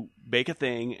people who make a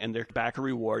thing and their backer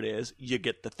reward is you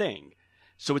get the thing.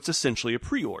 So it's essentially a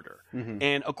pre-order. Mm-hmm.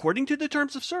 And according to the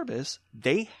terms of service,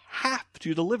 they have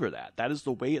to deliver that. That is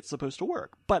the way it's supposed to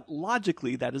work. But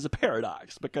logically, that is a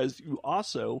paradox because you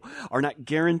also are not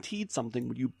guaranteed something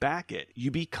when you back it. You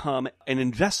become an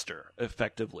investor,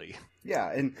 effectively.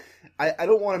 Yeah, and I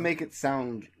don't want to make it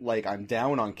sound like I'm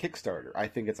down on Kickstarter. I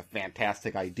think it's a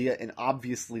fantastic idea, and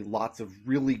obviously lots of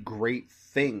really great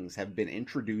things have been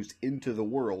introduced into the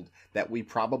world that we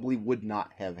probably would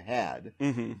not have had.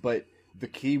 Mm-hmm. But the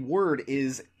key word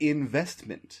is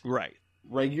investment. Right.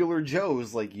 Regular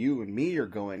Joes like you and me are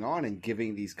going on and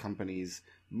giving these companies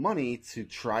money to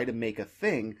try to make a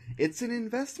thing. It's an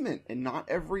investment, and not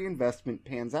every investment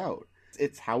pans out.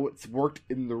 It's how it's worked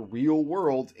in the real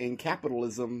world in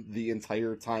capitalism the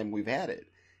entire time we've had it.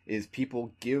 Is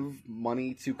people give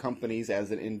money to companies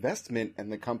as an investment, and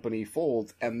the company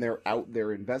folds, and they're out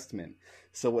their investment.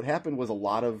 So what happened was a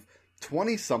lot of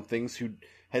 20-somethings who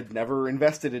had never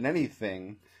invested in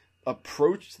anything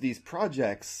approached these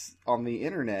projects on the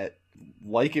internet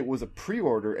like it was a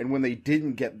pre-order, and when they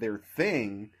didn't get their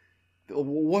thing,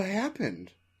 what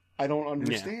happened? I don't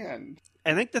understand.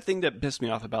 Yeah. I think the thing that pissed me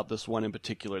off about this one in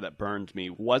particular that burned me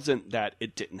wasn't that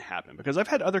it didn't happen. Because I've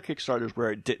had other Kickstarters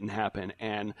where it didn't happen,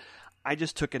 and I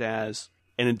just took it as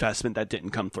an investment that didn't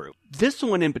come through. This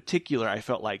one in particular, I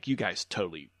felt like you guys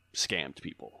totally scammed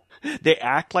people. They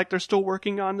act like they're still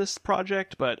working on this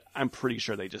project, but I'm pretty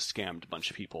sure they just scammed a bunch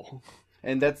of people.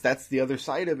 And that's the other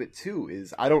side of it, too,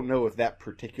 is I don't know if that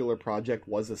particular project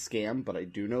was a scam, but I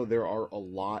do know there are a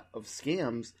lot of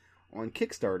scams on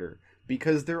Kickstarter.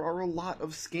 Because there are a lot of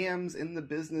scams in the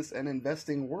business and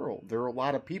investing world. There are a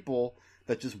lot of people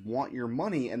that just want your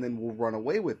money and then will run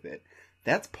away with it.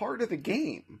 That's part of the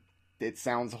game. It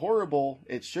sounds horrible.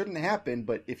 It shouldn't happen.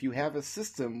 But if you have a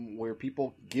system where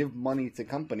people give money to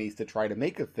companies to try to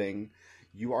make a thing,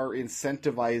 you are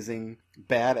incentivizing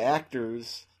bad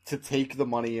actors to take the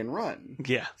money and run.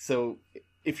 Yeah. So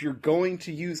if you're going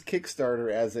to use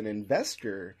Kickstarter as an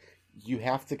investor, you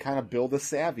have to kind of build a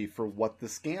savvy for what the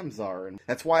scams are. And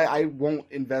that's why I won't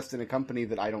invest in a company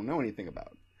that I don't know anything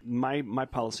about. My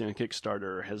policy on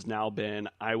Kickstarter has now been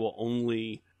I will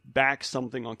only back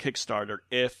something on Kickstarter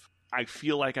if I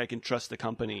feel like I can trust the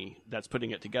company that's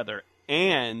putting it together.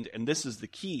 And this is the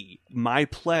key, my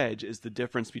pledge is the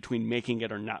difference between making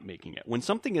it or not making it. When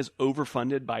something is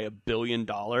overfunded by $1 billion,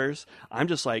 I'm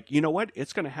just like, you know what?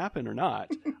 It's going to happen or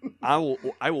not. I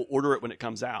will order it when it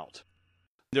comes out.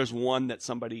 There's one that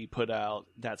somebody put out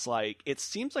that's like, it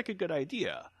seems like a good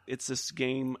idea. It's this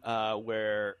game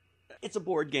where it's a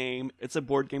board game. It's a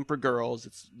board game for girls.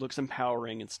 It looks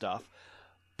empowering and stuff.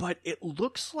 But it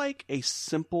looks like a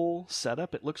simple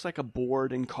setup. It looks like a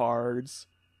board and cards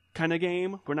kind of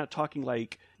game. We're not talking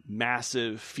like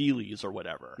massive feelies or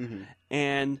whatever. Mm-hmm.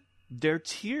 And their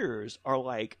tiers are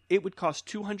like, it would cost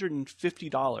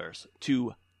 $250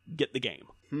 to get the game.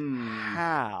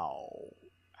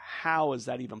 How is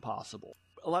that even possible?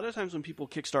 A lot of times when people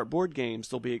kickstart board games,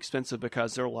 they'll be expensive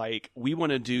because they're like, we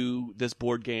want to do this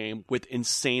board game with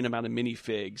insane amount of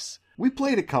minifigs. We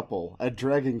played a couple at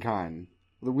Dragon Con.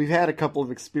 We've had a couple of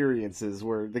experiences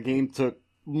where the game took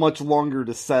much longer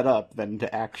to set up than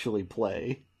to actually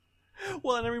play.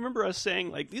 Well, and I remember us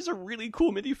saying, like, these are really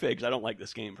cool minifigs. I don't like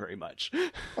this game very much.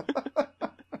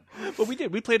 But we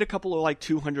did. We played a couple of like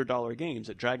 $200 games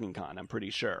at Dragon Con, I'm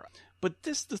pretty sure. But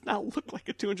this does not look like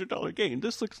a $200 game.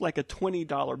 This looks like a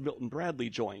 $20 Milton Bradley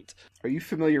joint. Are you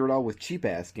familiar at all with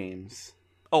cheap-ass games?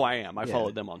 Oh, I am. I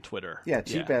followed them on Twitter. Yeah,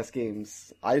 cheap-ass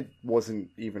games. I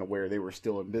wasn't even aware they were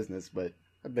still in business, but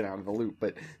I've been out of the loop.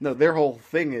 But no, their whole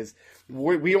thing is,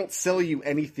 we don't sell you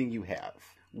anything you have.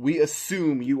 We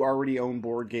assume you already own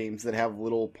board games that have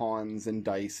little pawns and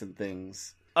dice and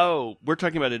things. Oh, we're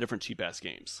talking about a different cheap-ass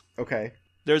games. Okay.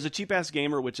 There's a cheap-ass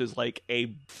gamer, which is like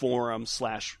a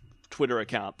forum/Twitter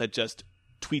account that just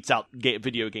tweets out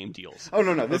video game deals. Oh,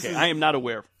 no. I'm not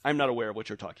aware of what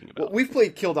you're talking about. Well, we've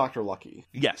played Kill Dr. Lucky.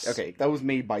 Yes. Okay, that was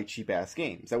made by Cheap-Ass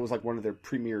Games. That was like one of their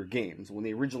premier games. When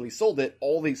they originally sold it,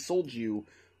 all they sold you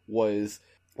was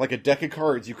like a deck of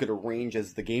cards you could arrange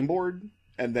as the game board,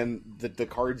 and then the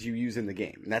cards you use in the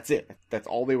game. And that's it. That's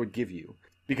all they would give you.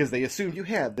 Because they assumed you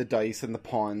had the dice and the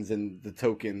pawns and the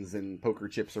tokens and poker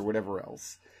chips or whatever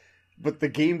else. But the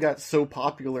game got so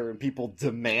popular and people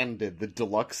demanded the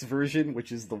deluxe version,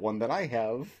 which is the one that I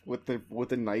have with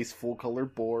a nice full color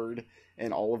board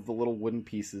and all of the little wooden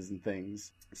pieces and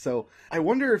things. So I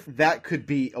wonder if that could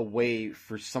be a way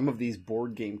for some of these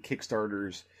board game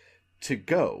Kickstarters to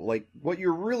go. Like, what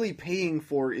you're really paying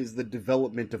for is the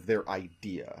development of their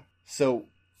idea. So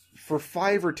for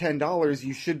 $5 or $10,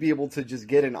 you should be able to just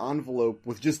get an envelope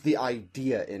with just the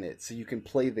idea in it, so you can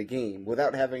play the game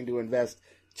without having to invest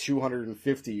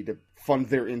 $250 to fund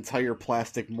their entire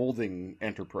plastic molding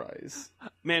enterprise.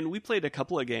 Man, we played a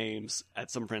couple of games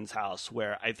at some friend's house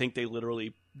where I think they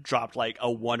literally dropped like a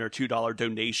 $1 or $2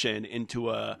 donation into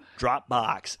a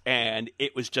Dropbox, and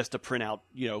it was just to print out,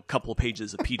 a couple of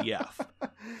pages of PDF.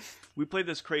 We played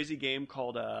this crazy game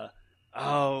called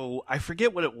I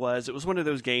forget what it was. It was one of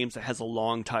those games that has a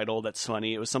long title that's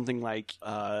funny. It was something like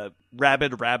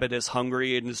Rabbit is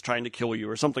hungry and is trying to kill you,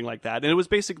 or something like that. And it was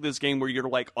basically this game where you're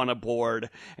like on a board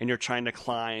and you're trying to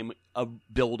climb a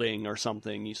building or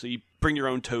something. So you bring your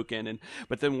own token,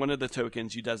 but then one of the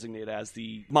tokens you designate as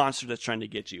the monster that's trying to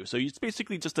get you. So it's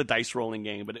basically just a dice rolling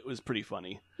game, but it was pretty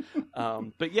funny.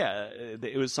 But yeah,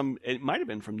 it might have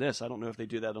been from this. I don't know if they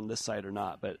do that on this site or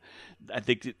not, but I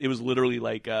think it was literally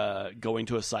like going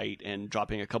to a site and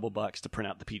dropping a couple bucks to print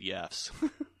out the PDFs.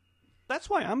 That's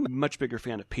why I'm a much bigger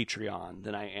fan of Patreon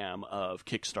than I am of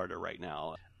Kickstarter right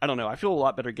now. I don't know. I feel a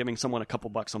lot better giving someone a couple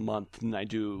bucks a month than I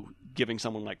do giving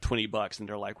someone like $20 and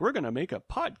they're like, we're going to make a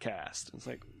podcast. It's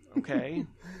like, okay.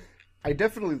 I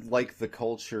definitely like the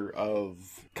culture of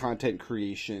content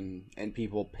creation and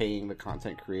people paying the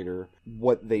content creator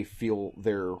what they feel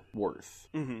they're worth.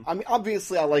 Mm-hmm. I mean,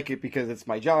 obviously I like it because it's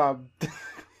my job.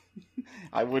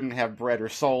 I wouldn't have bread or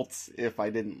salt if I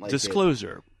didn't like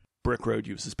Disclosure. Brick Road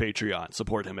uses Patreon.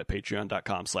 Support him at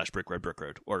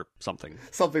patreon.com/BrickRoadBrickRoad or something.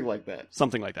 Something like that.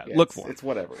 Something like that. Yeah, Look for it. It's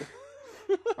whatever.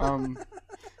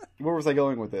 Where was I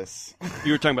going with this?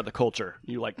 You were talking about the culture.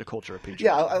 You like the culture of Patreon.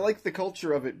 Yeah, I like the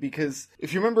culture of it because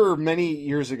if you remember many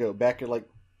years ago, back at like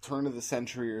turn of the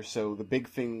century or so, the big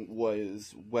thing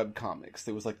was webcomics.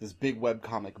 There was like this big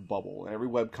webcomic bubble, and every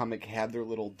webcomic had their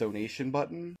little donation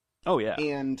button. Oh, yeah.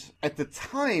 And at the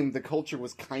time, the culture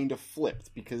was kind of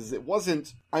flipped, because it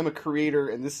wasn't, I'm a creator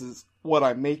and this is what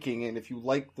I'm making, and if you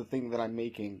like the thing that I'm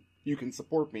making, you can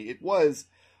support me. It was,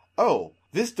 oh,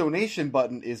 this donation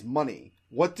button is money.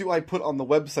 What do I put on the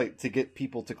website to get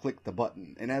people to click the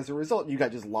button? And as a result, you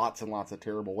got just lots and lots of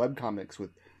terrible webcomics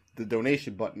with the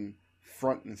donation button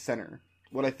front and center.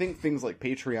 What I think things like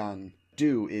Patreon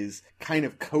do is kind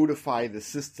of codify the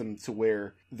system to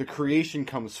where the creation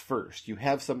comes first. You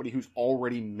have somebody who's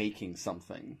already making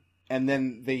something, and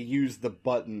then they use the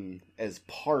button as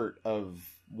part of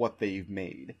what they've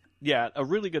made. Yeah, a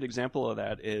really good example of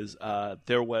that is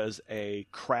there was a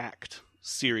Cracked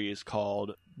series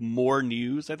called More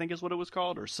News, I think is what it was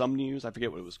called, or Some News, I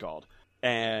forget what it was called.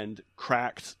 And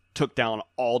Cracked took down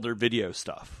all their video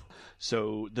stuff.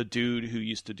 So the dude who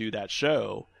used to do that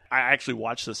show, I actually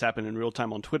watched this happen in real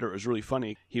time on Twitter. It was really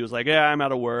funny. He was like, yeah, I'm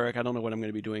out of work. I don't know what I'm going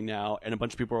to be doing now. And a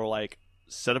bunch of people were like,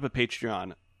 set up a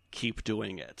Patreon. Keep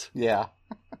doing it. Yeah.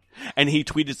 And he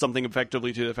tweeted something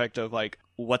effectively to the effect of like,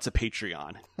 what's a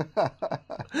Patreon?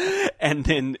 And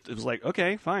then it was like,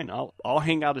 okay, fine. I'll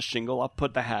hang out a shingle. I'll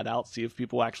put the hat out, see if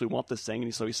people actually want this thing.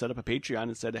 And so he set up a Patreon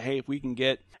and said, hey, if we can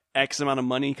get X amount of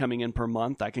money coming in per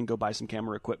month, I can go buy some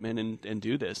camera equipment and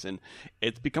do this. And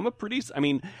it's become a pretty, I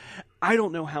mean, I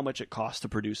don't know how much it costs to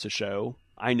produce a show.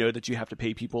 I know that you have to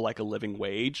pay people like a living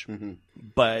wage, mm-hmm.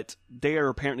 but they are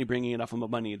apparently bringing enough of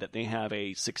money that they have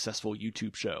a successful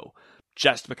YouTube show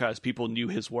just because people knew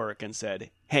his work and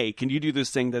said, hey, can you do this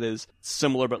thing that is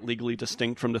similar but legally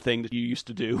distinct from the thing that you used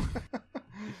to do?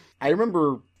 I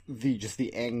remember the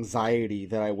anxiety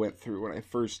that I went through when I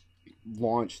first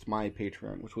launched my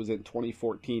Patreon, which was in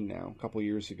 2014 now, a couple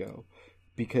years ago,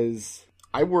 because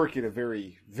I work in a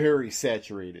very, very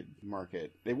saturated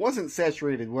market. It wasn't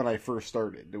saturated when I first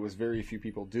started. There was very few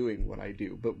people doing what I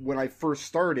do. But when I first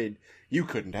started, you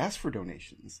couldn't ask for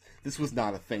donations. This was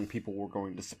not a thing people were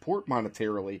going to support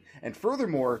monetarily. And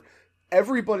furthermore,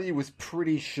 everybody was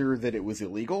pretty sure that it was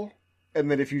illegal, and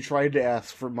that if you tried to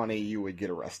ask for money, you would get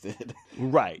arrested.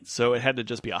 Right. So it had to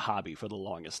just be a hobby for the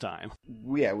longest time.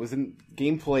 Yeah, it was in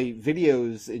gameplay.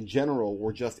 Videos in general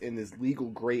were just in this legal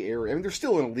gray area. I mean, they're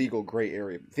still in a legal gray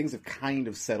area. Things have kind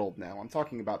of settled now. I'm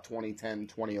talking about 2010,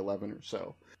 2011 or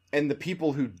so. And the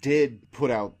people who did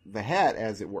put out the hat,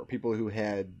 as it were, people who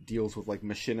had deals with like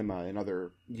Machinima and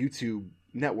other YouTube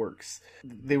networks,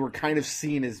 they were kind of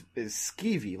seen as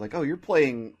skeevy, like, oh, you're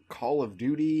playing Call of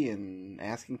Duty and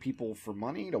asking people for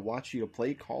money to watch you to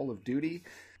play Call of Duty.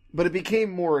 But it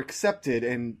became more accepted,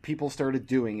 and people started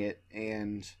doing it,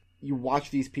 and you watch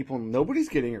these people, and nobody's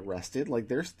getting arrested. Like,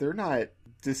 they're not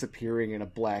disappearing in a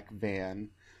black van.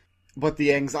 But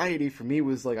the anxiety for me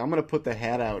was like, I'm going to put the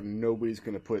hat out, and nobody's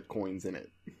going to put coins in it.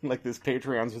 Like, this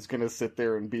Patreon's just going to sit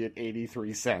there and be at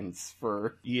 83 cents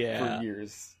for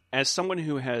years. As someone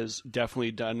who has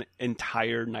definitely done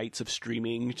entire nights of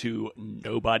streaming to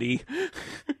nobody,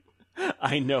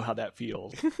 I know how that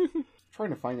feels.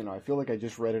 Trying to find it now. I feel like I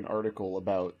just read an article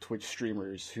about Twitch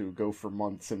streamers who go for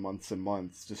months and months and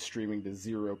months just streaming to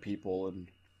 0 people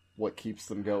and what keeps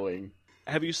them going.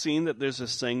 Have you seen that there's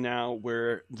this thing now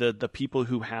where the people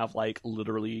who have like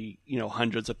literally,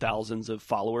 hundreds of thousands of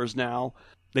followers now,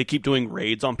 they keep doing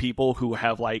raids on people who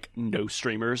have like no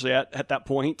streamers yet at that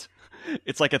point?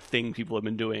 It's like a thing people have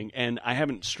been doing, and I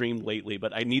haven't streamed lately,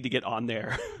 but I need to get on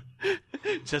there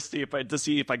just to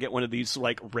see if I get one of these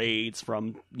like raids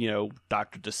from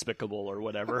Dr. Despicable or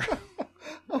whatever.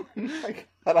 Oh my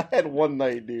god! I had one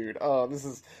night, dude. Oh, this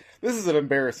is an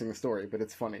embarrassing story, but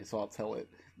it's funny, so I'll tell it.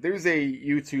 There's a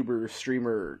YouTuber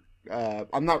streamer.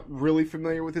 I'm not really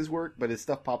familiar with his work, but his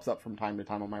stuff pops up from time to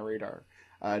time on my radar.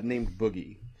 Named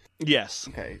Boogie. Yes.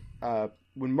 Okay.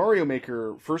 When Mario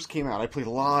Maker first came out, I played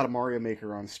a lot of Mario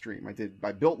Maker on stream.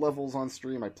 I built levels on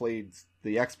stream. I played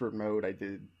the expert mode. I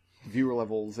did viewer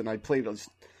levels, and I played a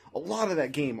lot of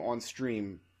that game on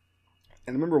stream.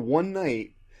 And I remember one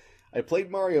night, I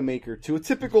played Mario Maker to a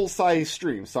typical size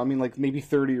stream. So, I mean, like maybe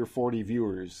 30 or 40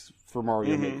 viewers for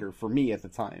Mario Maker for me at the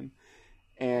time.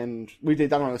 And we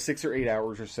did, I don't know, 6 or 8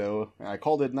 hours or so. And I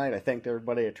called it night. I thanked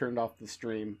everybody. I turned off the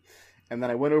stream. And then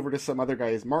I went over to some other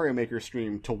guy's Mario Maker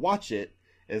stream to watch it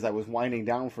as I was winding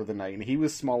down for the night. And he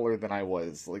was smaller than I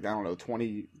was. Like, I don't know,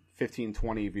 20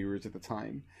 viewers at the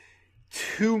time.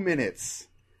 2 minutes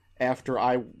after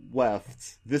I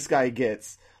left, this guy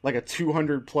gets like a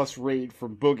 200 plus raid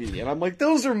from Boogie. And I'm like,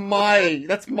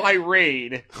 that's my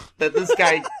raid that this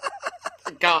guy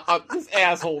this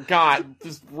asshole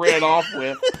just ran off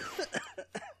with.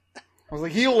 I was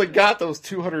like, he only got those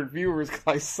 200 viewers because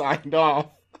I signed off.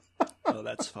 Oh,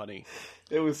 that's funny.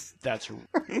 That's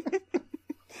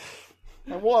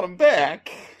I want him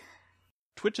back.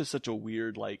 Twitch is such a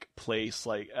weird place.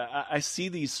 I see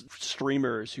these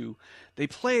streamers who they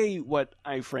play what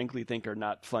I frankly think are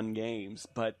not fun games,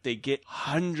 but they get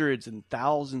hundreds and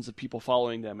thousands of people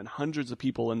following them and hundreds of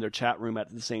people in their chat room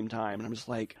at the same time. And I'm just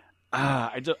like,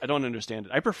 I don't understand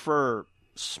it. I prefer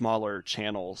smaller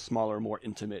channels, smaller, more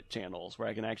intimate channels where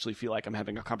I can actually feel like I'm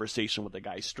having a conversation with the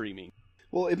guy streaming.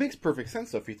 Well, it makes perfect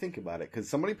sense, though, if you think about it, because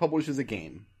somebody publishes a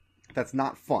game that's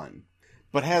not fun,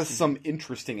 but has some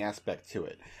interesting aspect to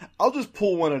it. I'll just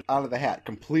pull one out of the hat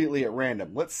completely at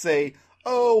random. Let's say,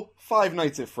 Five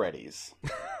Nights at Freddy's.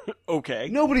 Okay.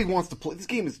 Nobody wants to play. This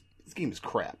game is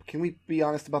crap. Can we be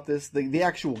honest about this? The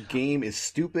actual game is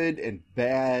stupid and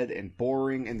bad and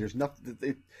boring, and there's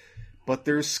nothing. But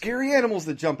there's scary animals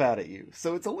that jump out at you,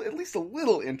 so it's at least a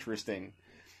little interesting.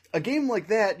 A game like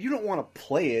that, you don't want to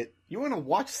play it. You want to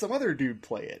watch some other dude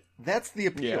play it. That's the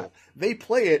appeal. Yeah. They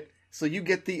play it, so you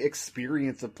get the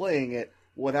experience of playing it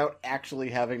without actually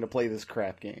having to play this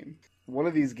crap game. One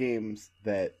of these games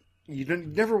that you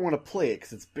never want to play it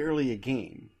because it's barely a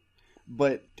game.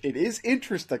 But it is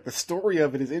interesting. Like, the story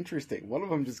of it is interesting. One of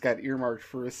them just got earmarked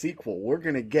for a sequel. We're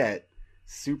going to get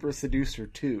Super Seducer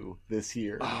 2 this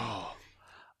year. So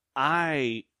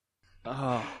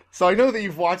I know that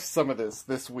you've watched some of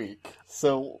this week.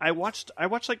 So I watched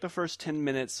like the first 10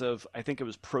 minutes of, I think it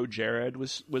was Pro Jared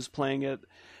was playing it,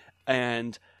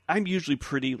 and I'm usually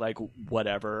pretty like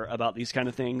whatever about these kind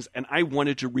of things, and I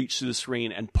wanted to reach through the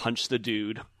screen and punch the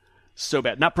dude so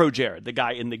bad. Not Pro Jared, the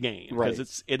guy in the game,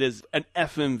 because it is an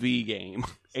FMV game,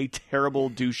 a terrible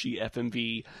douchey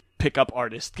FMV pickup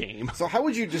artist game. So how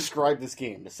would you describe this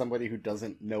game to somebody who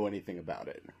doesn't know anything about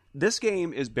it? This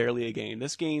game is barely a game.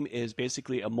 This game is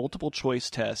basically a multiple choice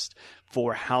test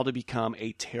for how to become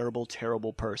a terrible,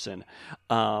 terrible person.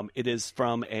 It is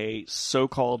from a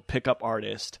so-called pickup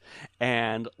artist.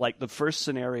 And like the first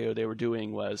scenario they were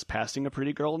doing was passing a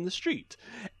pretty girl in the street.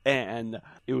 And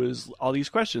it was all these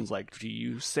questions like, do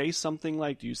you say something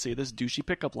like, do you say this douchey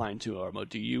pickup line to her?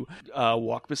 Do you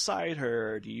walk beside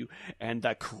her? And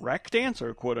the correct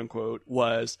answer, quote unquote,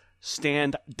 was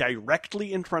stand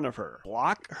directly in front of her,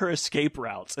 block her escape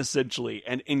routes, essentially,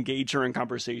 and engage her in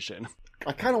conversation.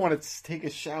 I kind of want to take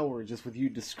a shower just with you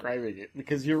describing it,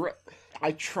 because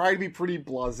I try to be pretty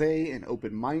blasé and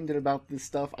open-minded about this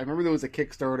stuff. I remember there was a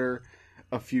Kickstarter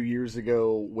a few years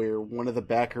ago where one of the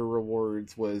backer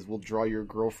rewards was, we'll draw your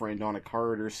girlfriend on a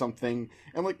card or something.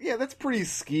 And like, yeah, that's pretty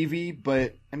skeevy,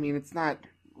 but I mean, it's not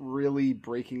really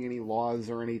breaking any laws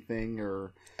or anything,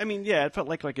 or I mean, yeah, it felt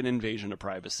like an invasion of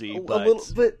privacy, a but little,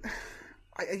 but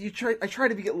I try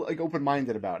to be like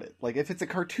open-minded about it. Like, if it's a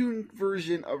cartoon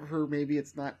version of her, maybe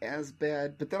it's not as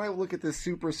bad. But then I look at this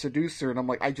Super Seducer, and I'm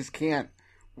like, I just can't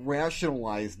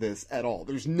rationalize this at all.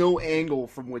 There's no angle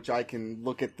from which I can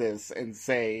look at this and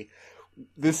say,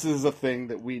 this is a thing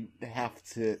that we have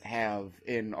to have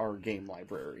in our game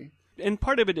library. And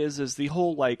part of it is the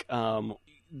whole, like,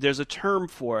 there's a term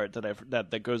for it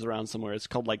that goes around somewhere. It's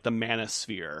called, like, the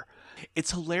manosphere.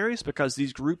 It's hilarious because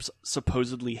these groups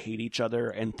supposedly hate each other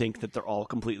and think that they're all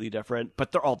completely different,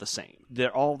 but they're all the same.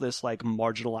 They're all this, like,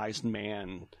 marginalized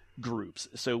man groups.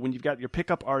 So when you've got your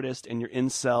pickup artist and your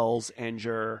incels and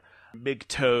your big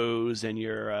toes and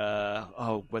your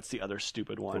what's the other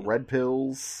stupid one? The red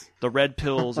pills. The red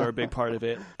pills are a big part of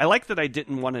it. I like that I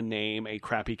didn't want to name a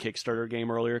crappy Kickstarter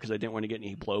game earlier because I didn't want to get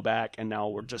any blowback, and now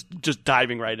we're just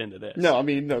diving right into this. No,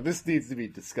 this needs to be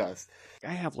discussed.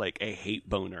 I have like a hate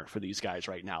boner for these guys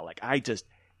right now. Like, I just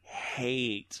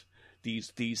hate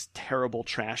these terrible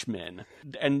trash men.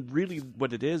 And really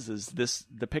what it is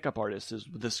the pickup artist is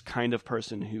this kind of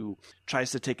person who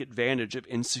tries to take advantage of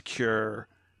insecure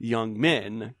young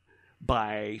men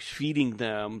by feeding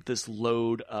them this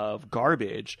load of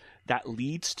garbage that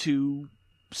leads to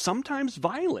sometimes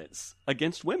violence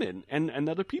against women and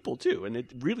other people too, and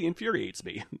it really infuriates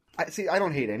me. I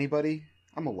don't hate anybody.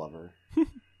 I'm a lover,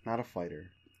 not a fighter.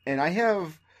 And I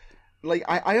have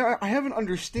I have an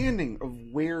understanding of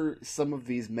where some of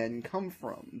these men come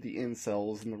from, the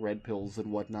incels and the red pills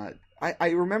and whatnot.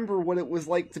 I remember what it was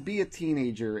like to be a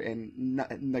teenager and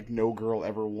no girl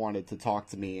ever wanted to talk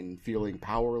to me and feeling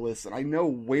powerless. And I know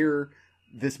where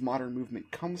this modern movement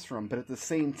comes from, but at the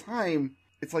same time,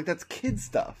 it's like that's kid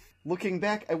stuff. Looking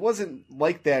back, I wasn't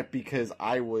like that because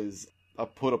I was a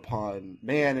put upon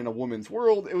man in a woman's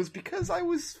world. It was because I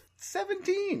was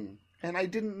 17 and I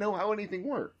didn't know how anything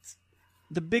worked.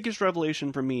 The biggest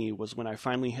revelation for me was when I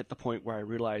finally hit the point where I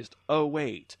realized, oh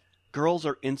wait, girls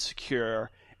are insecure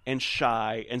and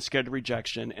shy and scared of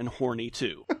rejection and horny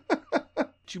too.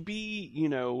 To be,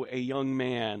 a young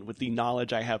man with the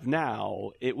knowledge I have now,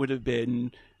 it would have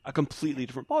been a completely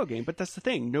different ballgame. But that's the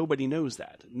thing. Nobody knows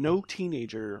that. No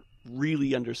teenager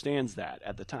really understands that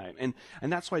at the time. And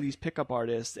that's why these pickup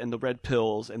artists and the red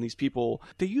pills and these people,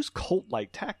 they use cult-like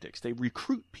tactics. They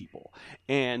recruit people.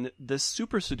 And the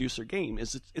Super Seducer game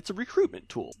it's a recruitment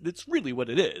tool. It's really what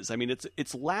it is. I mean,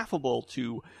 it's laughable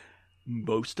to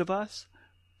most of us,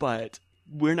 but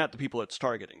we're not the people it's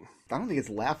targeting. I don't think it's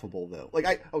laughable, though.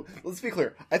 Let's be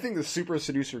clear. I think the Super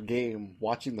Seducer game,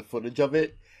 watching the footage of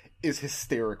it, is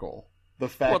hysterical.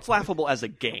 It's laughable as a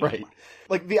game. Right.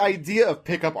 Like, the idea of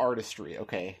pickup artistry,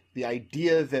 okay? The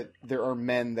idea that there are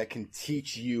men that can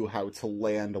teach you how to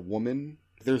land a woman.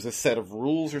 There's a set of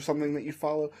rules or something that you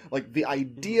follow. Like, the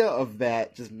idea of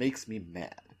that just makes me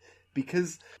mad.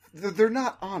 Because they're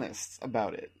not honest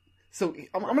about it. So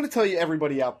I'm going to tell you,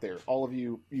 everybody out there, all of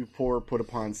you poor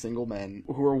put-upon single men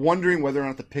who are wondering whether or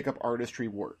not the pickup artistry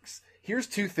works. Here's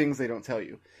two things they don't tell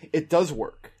you. It does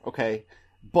work, okay?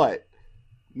 But,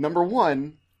 number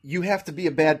one, you have to be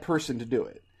a bad person to do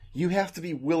it. You have to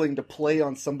be willing to play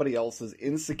on somebody else's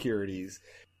insecurities.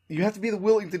 You have to be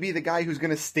willing to be the guy who's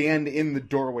going to stand in the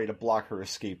doorway to block her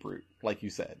escape route, like you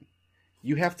said.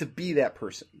 You have to be that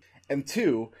person. And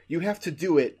two, you have to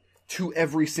do it to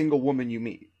every single woman you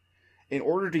meet. In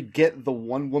order to get the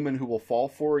one woman who will fall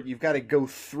for it, you've got to go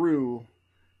through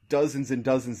dozens and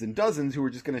dozens and dozens who are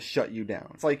just going to shut you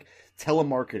down. It's like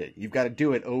telemarketing. You've got to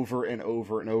do it over and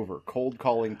over and over, cold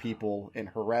calling people and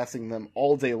harassing them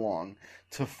all day long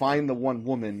to find the one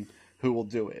woman who will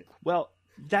do it. Well,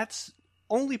 that's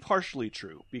only partially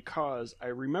true, because I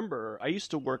remember I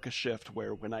used to work a shift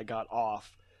where when I got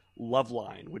off,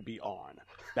 Loveline would be on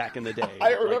back in the day.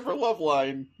 I remember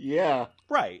Loveline. Yeah.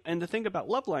 Right. And the thing about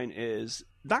Loveline is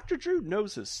Dr. Drew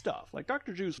knows his stuff. Like,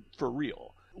 Dr. Drew's for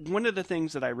real. One of the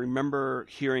things that I remember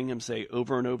hearing him say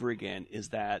over and over again is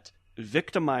that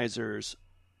victimizers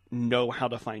know how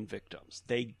to find victims.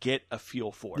 They get a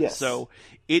feel for it. Yes. So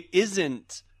it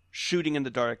isn't shooting in the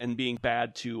dark and being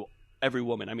bad to every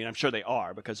woman. I mean, I'm sure they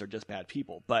are, because they're just bad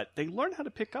people. But they learn how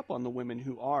to pick up on the women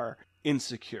who are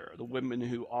insecure, the women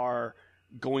who are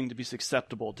going to be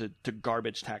susceptible to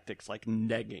garbage tactics like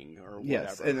negging or whatever.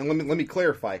 Yes, and let me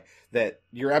clarify that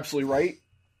you're absolutely right,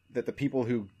 that the people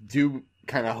who do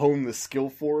kind of hone the skill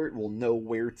for it will know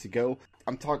where to go.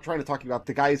 I'm trying to talk about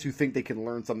the guys who think they can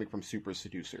learn something from Super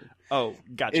Seducer. Oh,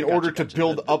 gotcha. In order to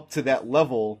build up to that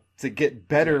level, to get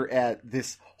better at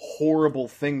this horrible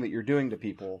thing that you're doing to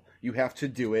people, you have to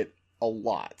do it a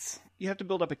lot. You have to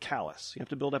build up a callus. You have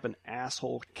to build up an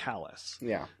asshole callus.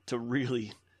 Yeah. To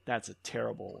really, that's a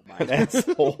terrible An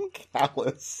asshole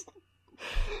callus.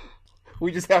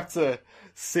 We just have to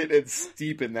sit and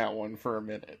steep in that one for a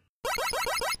minute.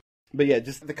 But yeah,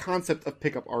 just the concept of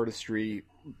pickup artistry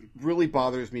really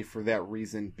bothers me for that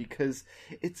reason, because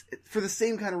it's for the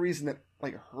same kind of reason that,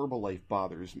 like, Herbalife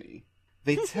bothers me.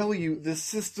 They tell you the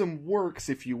system works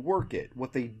if you work it.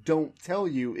 What they don't tell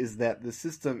you is that the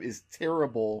system is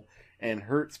terrible and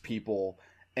hurts people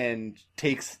and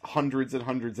takes hundreds and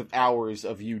hundreds of hours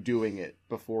of you doing it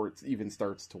before it even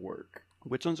starts to work.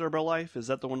 Which one's Herbalife? Is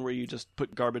that the one where you just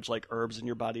put garbage like herbs in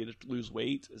your body to lose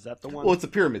weight? Is that the one? Well, it's a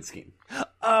pyramid scheme.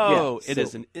 Oh, yeah, it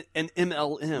is an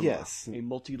MLM. Yes. A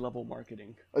multi-level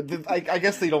marketing. I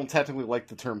guess they don't technically like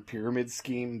the term pyramid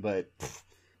scheme, but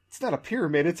it's not a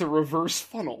pyramid, it's a reverse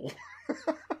funnel.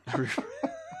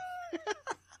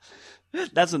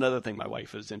 That's another thing my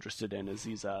wife is interested in, is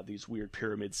these weird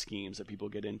pyramid schemes that people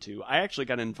get into. I actually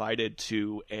got invited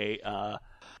to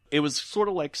it was sort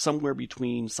of like somewhere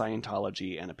between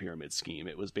Scientology and a pyramid scheme.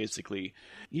 It was basically,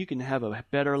 you can have a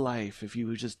better life if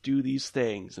you just do these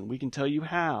things, and we can tell you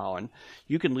how, and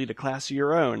you can lead a class of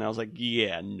your own. And I was like,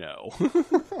 yeah, no.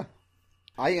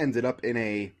 I ended up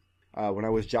in when I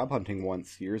was job hunting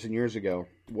once, years and years ago,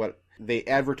 what they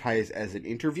advertise as an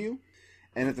interview.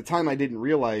 And at the time, I didn't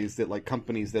realize that, like,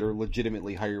 companies that are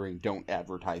legitimately hiring don't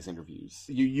advertise interviews.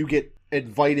 You get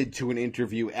invited to an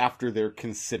interview after they're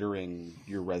considering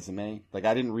your resume. Like,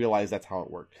 I didn't realize that's how it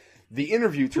worked. The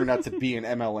interview turned out to be an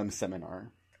MLM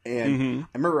seminar. And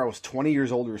I remember I was 20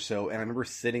 years old or so, and I remember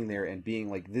sitting there and being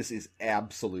like, this is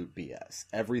absolute BS.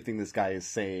 Everything this guy is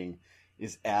saying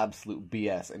is absolute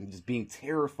BS. And just being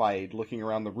terrified looking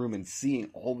around the room and seeing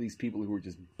all these people who were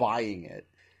just buying it.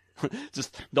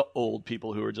 Just the old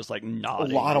people who are just like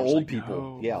nodding. A lot of old like,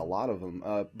 people. no. Yeah, a lot of them.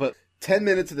 But 10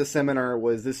 minutes of the seminar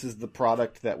was, this is the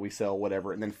product that we sell,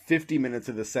 whatever. And then 50 minutes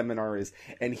of the seminar is,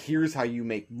 and here's how you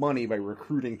make money by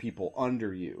recruiting people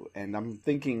under you. And I'm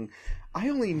thinking, I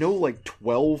only know like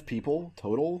 12 people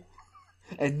total.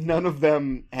 And none of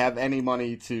them have any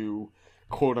money to,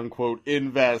 quote unquote,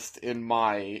 invest in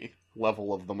my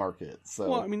level of the market. So,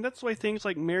 well, I mean, that's why things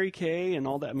like Mary Kay and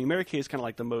all that, I mean, Mary Kay is kind of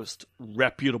like the most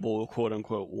reputable, quote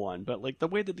unquote, one, but like the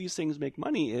way that these things make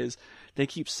money is they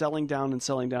keep selling down and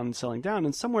selling down and selling down,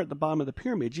 and somewhere at the bottom of the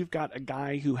pyramid you've got a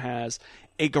guy who has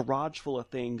a garage full of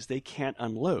things they can't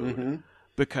unload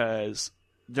because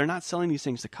they're not selling these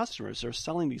things to customers, they're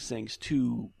selling these things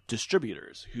to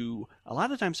distributors who a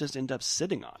lot of times just end up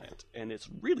sitting on it, and it's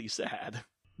really sad.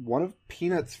 One of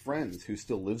Peanut's friends, who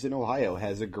still lives in Ohio,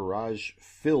 has a garage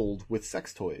filled with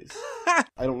sex toys.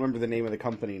 I don't remember the name of the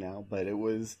company now, but it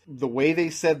was the way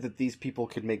they said that these people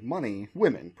could make money,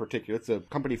 women in particular. It's a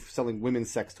company selling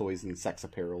women's sex toys and sex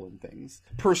apparel and things.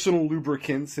 Personal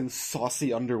lubricants and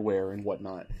saucy underwear and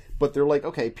whatnot. But they're like,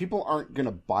 okay, people aren't going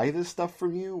to buy this stuff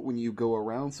from you when you go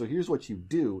around, so here's what you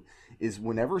do, is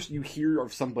whenever you hear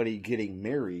of somebody getting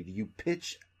married, you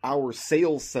pitch our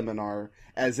sales seminar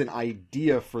as an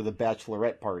idea for the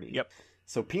bachelorette party. Yep.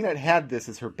 So Peanut had this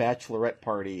as her bachelorette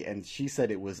party, and she said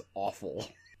it was awful.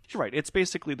 You're right. It's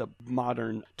basically the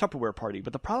modern Tupperware party.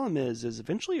 But the problem is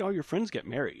eventually all your friends get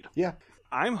married. Yeah.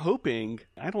 I'm hoping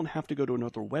I don't have to go to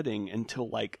another wedding until,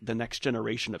 like, the next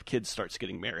generation of kids starts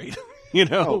getting married. You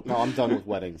know? Oh, no, I'm done with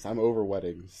weddings. I'm over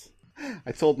weddings.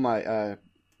 I told my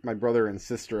brother and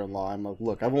sister-in-law, I'm like,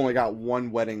 look, I've only got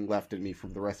one wedding left in me for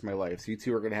the rest of my life, so you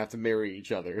two are going to have to marry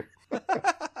each other.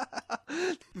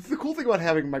 The cool thing about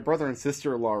having my brother and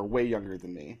sister-in-law are way younger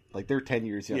than me. Like, they're 10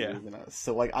 years younger than us.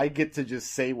 So, like, I get to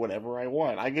just say whatever I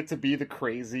want. I get to be the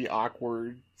crazy,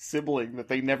 awkward sibling that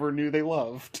they never knew they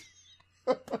loved.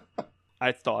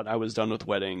 I thought I was done with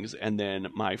weddings, and then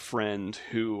my friend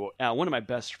who, one of my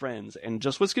best friends, and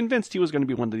just was convinced he was going to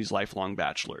be one of these lifelong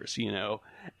bachelors, you know,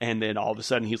 and then all of a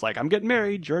sudden he's like, I'm getting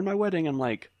married during my wedding. I'm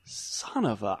like, son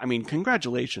of a, I mean,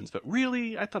 congratulations, but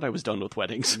really, I thought I was done with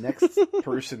weddings. Next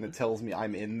person that tells me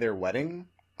I'm in their wedding,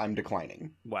 I'm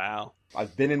declining. Wow.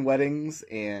 I've been in weddings,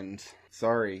 and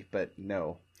sorry, but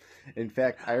no. In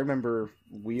fact, I remember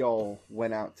we all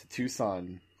went out to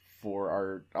Tucson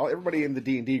for everybody in the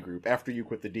D&D group after you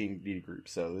quit the D&D group.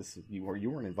 So you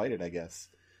weren't invited, I guess.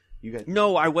 You got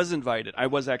No, I was invited. I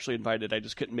was actually invited. I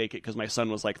just couldn't make it because my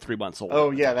son was like 3 months old. Oh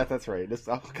yeah, that's right.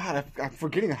 God, I'm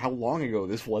forgetting how long ago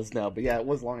this was now. But yeah, it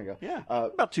was long ago. Yeah,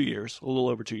 about 2 years, a little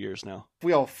over 2 years now.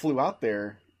 We all flew out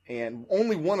there, and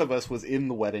only one of us was in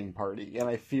the wedding party, and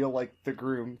I feel like the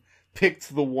groom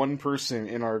picked the one person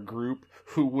in our group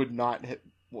who would not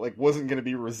wasn't going to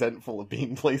be resentful of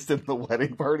being placed in the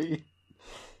wedding party.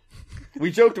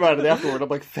 We joked about it afterward. I'm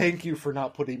like, thank you for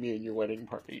not putting me in your wedding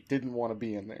party. Didn't want to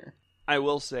be in there. I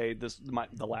will say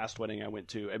the last wedding I went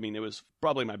to, I mean, it was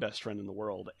probably my best friend in the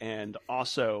world. And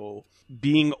also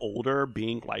being older,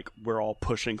 being like, we're all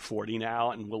pushing 40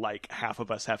 now and we're like, half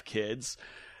of us have kids.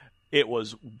 It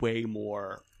was way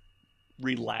more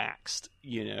relaxed.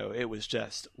 It was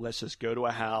just, let's just go to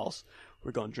a house.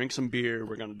 We're going to drink some beer.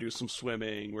 We're going to do some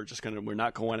swimming. We're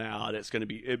not going out.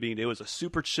 It was a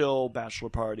super chill bachelor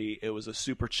party. It was a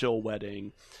super chill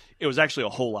wedding. It was actually a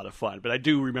whole lot of fun. But I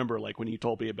do remember, like, when you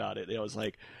told me about it, it was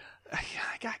like, I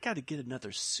got to get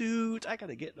another suit. I got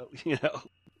to get,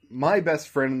 My best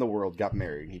friend in the world got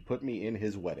married. He put me in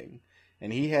his wedding.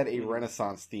 And he had a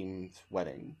Renaissance-themed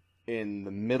wedding in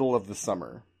the middle of the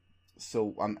summer.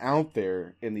 So I'm out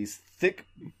there in these thick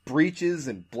breeches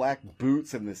and black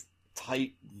boots and this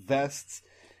tight vests,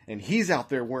 and he's out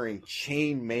there wearing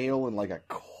chain mail and like a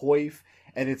coif,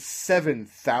 and it's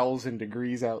 7,000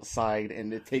 degrees outside,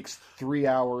 and it takes 3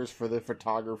 hours for the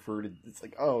photographer to. It's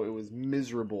like, oh, it was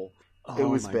miserable. It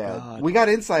was bad. God. We got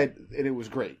inside, and it was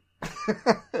great.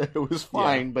 It was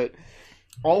fine, yeah. But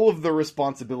all of the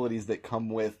responsibilities that come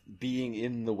with being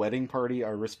in the wedding party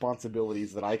are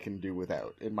responsibilities that I can do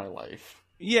without in my life.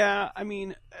 Yeah, I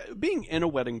mean, being in a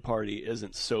wedding party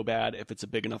isn't so bad if it's a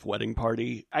big enough wedding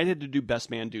party. I had to do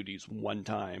best man duties one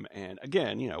time, and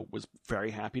again, was very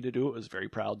happy to do it, was very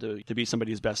proud to be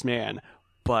somebody's best man,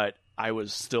 but I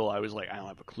was like, I don't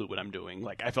have a clue what I'm doing.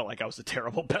 Like, I felt like I was a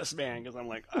terrible best man, because I'm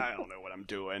like, I don't know what I'm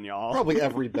doing, y'all. Probably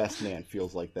every best man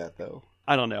feels like that, though.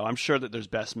 I don't know. I'm sure that there's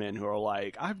best men who are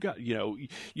like, I've got, you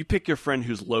pick your friend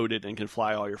who's loaded and can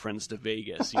fly all your friends to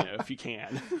Vegas, if you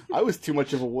can. I was too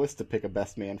much of a wuss to pick a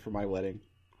best man for my wedding.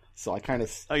 So I kind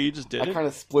of... Oh, you just did I kind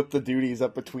of split the duties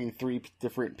up between 3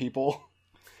 different people.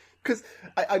 Because,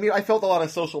 I felt a lot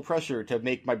of social pressure to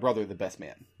make my brother the best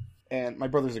man. And my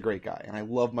brother's a great guy, and I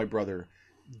love my brother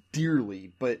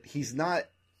dearly, but he's not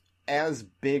as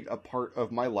big a part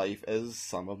of my life as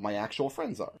some of my actual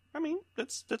friends are. I mean,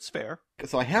 that's fair.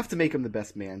 So I have to make him the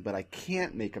best man, but I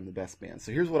can't make him the best man.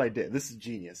 So here's what I did. This is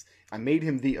genius. I made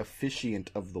him the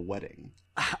officiant of the wedding.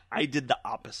 I did the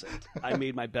opposite. I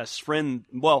made my best friend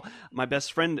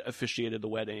officiated the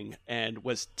wedding and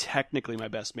was technically my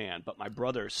best man, but my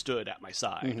brother stood at my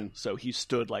side. Mm-hmm. So he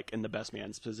stood like in the best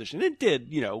man's position. It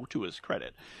did, to his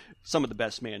credit, some of the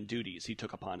best man duties he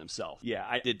took upon himself. Yeah,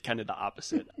 I did kind of the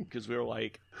opposite because we were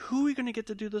like, who are we going to get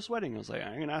to do this wedding? I was like,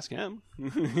 I'm going to ask him.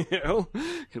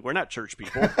 We're not church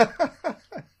people.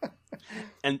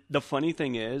 And the funny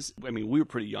thing is, I mean, we were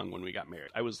pretty young when we got married.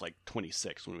 I was like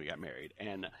 26 when we got married.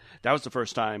 And that was the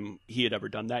first time he had ever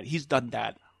done that. He's done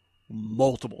that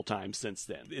multiple times since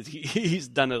then. He's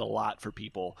done it a lot for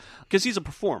people because he's a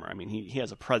performer. I mean, he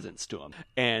has a presence to him.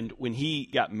 And when he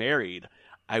got married,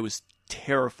 I was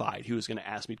terrified he was going to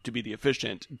ask me to be the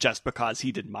officiant just because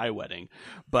he did my wedding.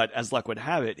 But as luck would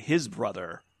have it, his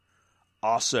brother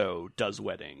also does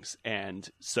weddings, and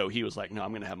so he was like, no,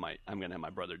 I'm gonna have my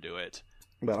brother do it.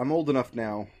 But I'm old enough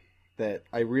now that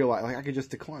I realize, like, I could just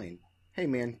decline. Hey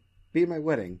man, be at my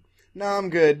wedding. No,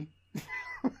 I'm good.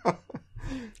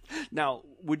 Now,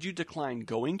 would you decline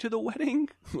going to the wedding,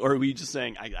 or are we just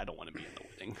saying I don't want to be in the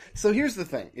wedding? So here's the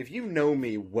thing: if you know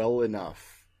me well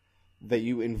enough that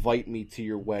you invite me to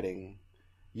your wedding,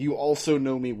 you also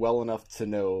know me well enough to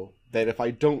know that if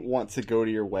I don't want to go to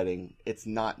your wedding, it's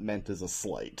not meant as a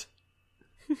slight.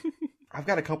 I've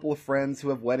got a couple of friends who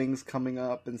have weddings coming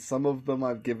up, and some of them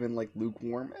I've given, like,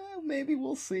 lukewarm, maybe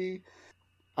we'll see.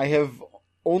 I have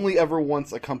only ever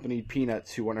once accompanied Peanut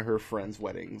to one of her friends'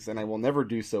 weddings, and I will never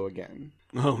do so again.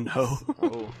 Oh, no.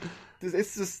 So,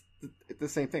 it's just the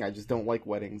same thing. I just don't like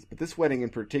weddings. But this wedding in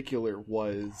particular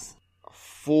was a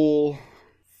full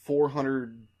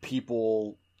 400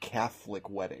 people Catholic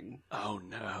wedding. Oh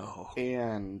no.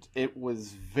 And it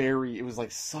was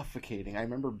like suffocating. I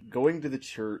remember going to the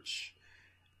church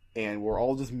and we're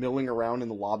all just milling around in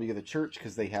the lobby of the church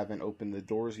because they haven't opened the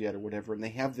doors yet or whatever, and they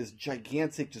have this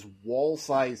gigantic, just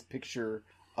wall-sized picture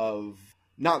of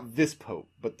not this pope,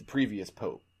 but the previous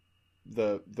pope.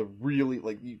 The really,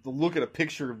 like, you look at a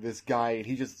picture of this guy and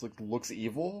he just looks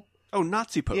evil. Oh,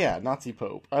 Nazi pope. Yeah, Nazi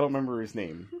pope. I don't remember his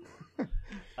name.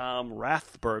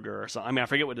 Rathburger or something. I mean, I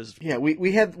forget what his... Yeah,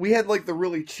 we had like the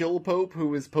really chill pope who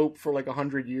was pope for like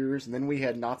 100 years, and then we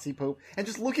had Nazi pope. And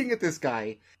just looking at this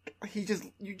guy, you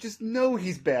just know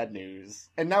he's bad news.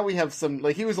 And now we have some,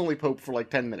 like, he was only pope for like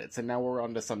 10 minutes, and now we're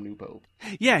on to some new pope.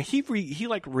 Yeah, he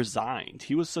like resigned.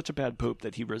 He was such a bad pope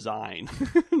that he resigned.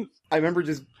 I remember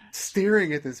just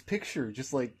staring at this picture,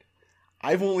 just like,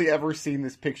 I've only ever seen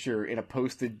this picture in a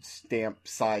postage stamp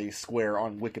size square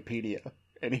on Wikipedia.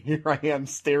 And here I am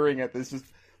staring at this just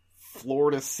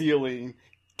floor to ceiling,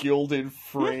 gilded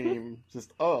frame.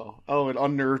 Just, it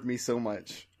unnerved me so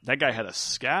much. That guy had a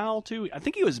scowl, too. I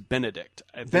think he was Benedict.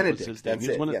 Benedict, was his name. that's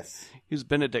it, yes. He was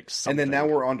Benedict something. And then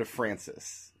now we're on to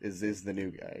Francis, is the new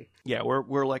guy. Yeah,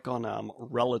 we're like on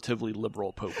relatively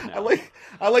liberal pope now.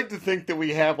 I like to think that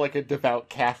we have like a devout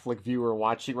Catholic viewer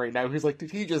watching right now who's like, did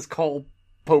he just call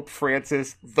Pope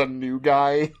Francis the new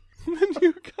guy? The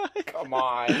new guy? Come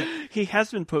on. He has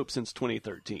been pope since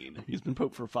 2013. He's been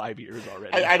pope for 5 years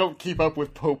already. I don't keep up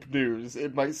with Pope news.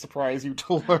 It might surprise you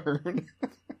to learn.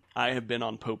 I have been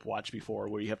on Pope Watch before,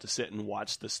 where you have to sit and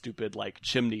watch the stupid like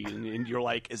chimney, and you're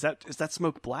like, is that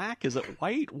smoke black? Is it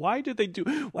white? Why did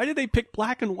they pick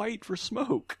black and white for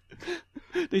smoke?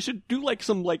 They should do like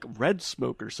some like red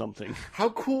smoke or something. How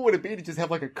cool would it be to just have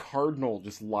like a cardinal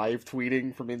just live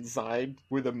tweeting from inside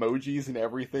with emojis and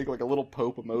everything, like a little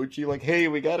Pope emoji, like, hey,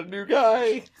 we got a new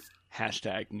guy.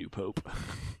 Hashtag new Pope.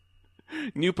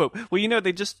 New Pope. Well,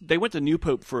 they went to new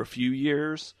Pope for a few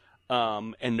years.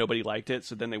 And nobody liked it,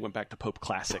 so then they went back to Pope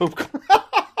Classic.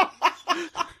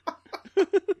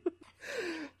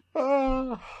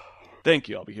 Thank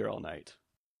you. I'll be here all night.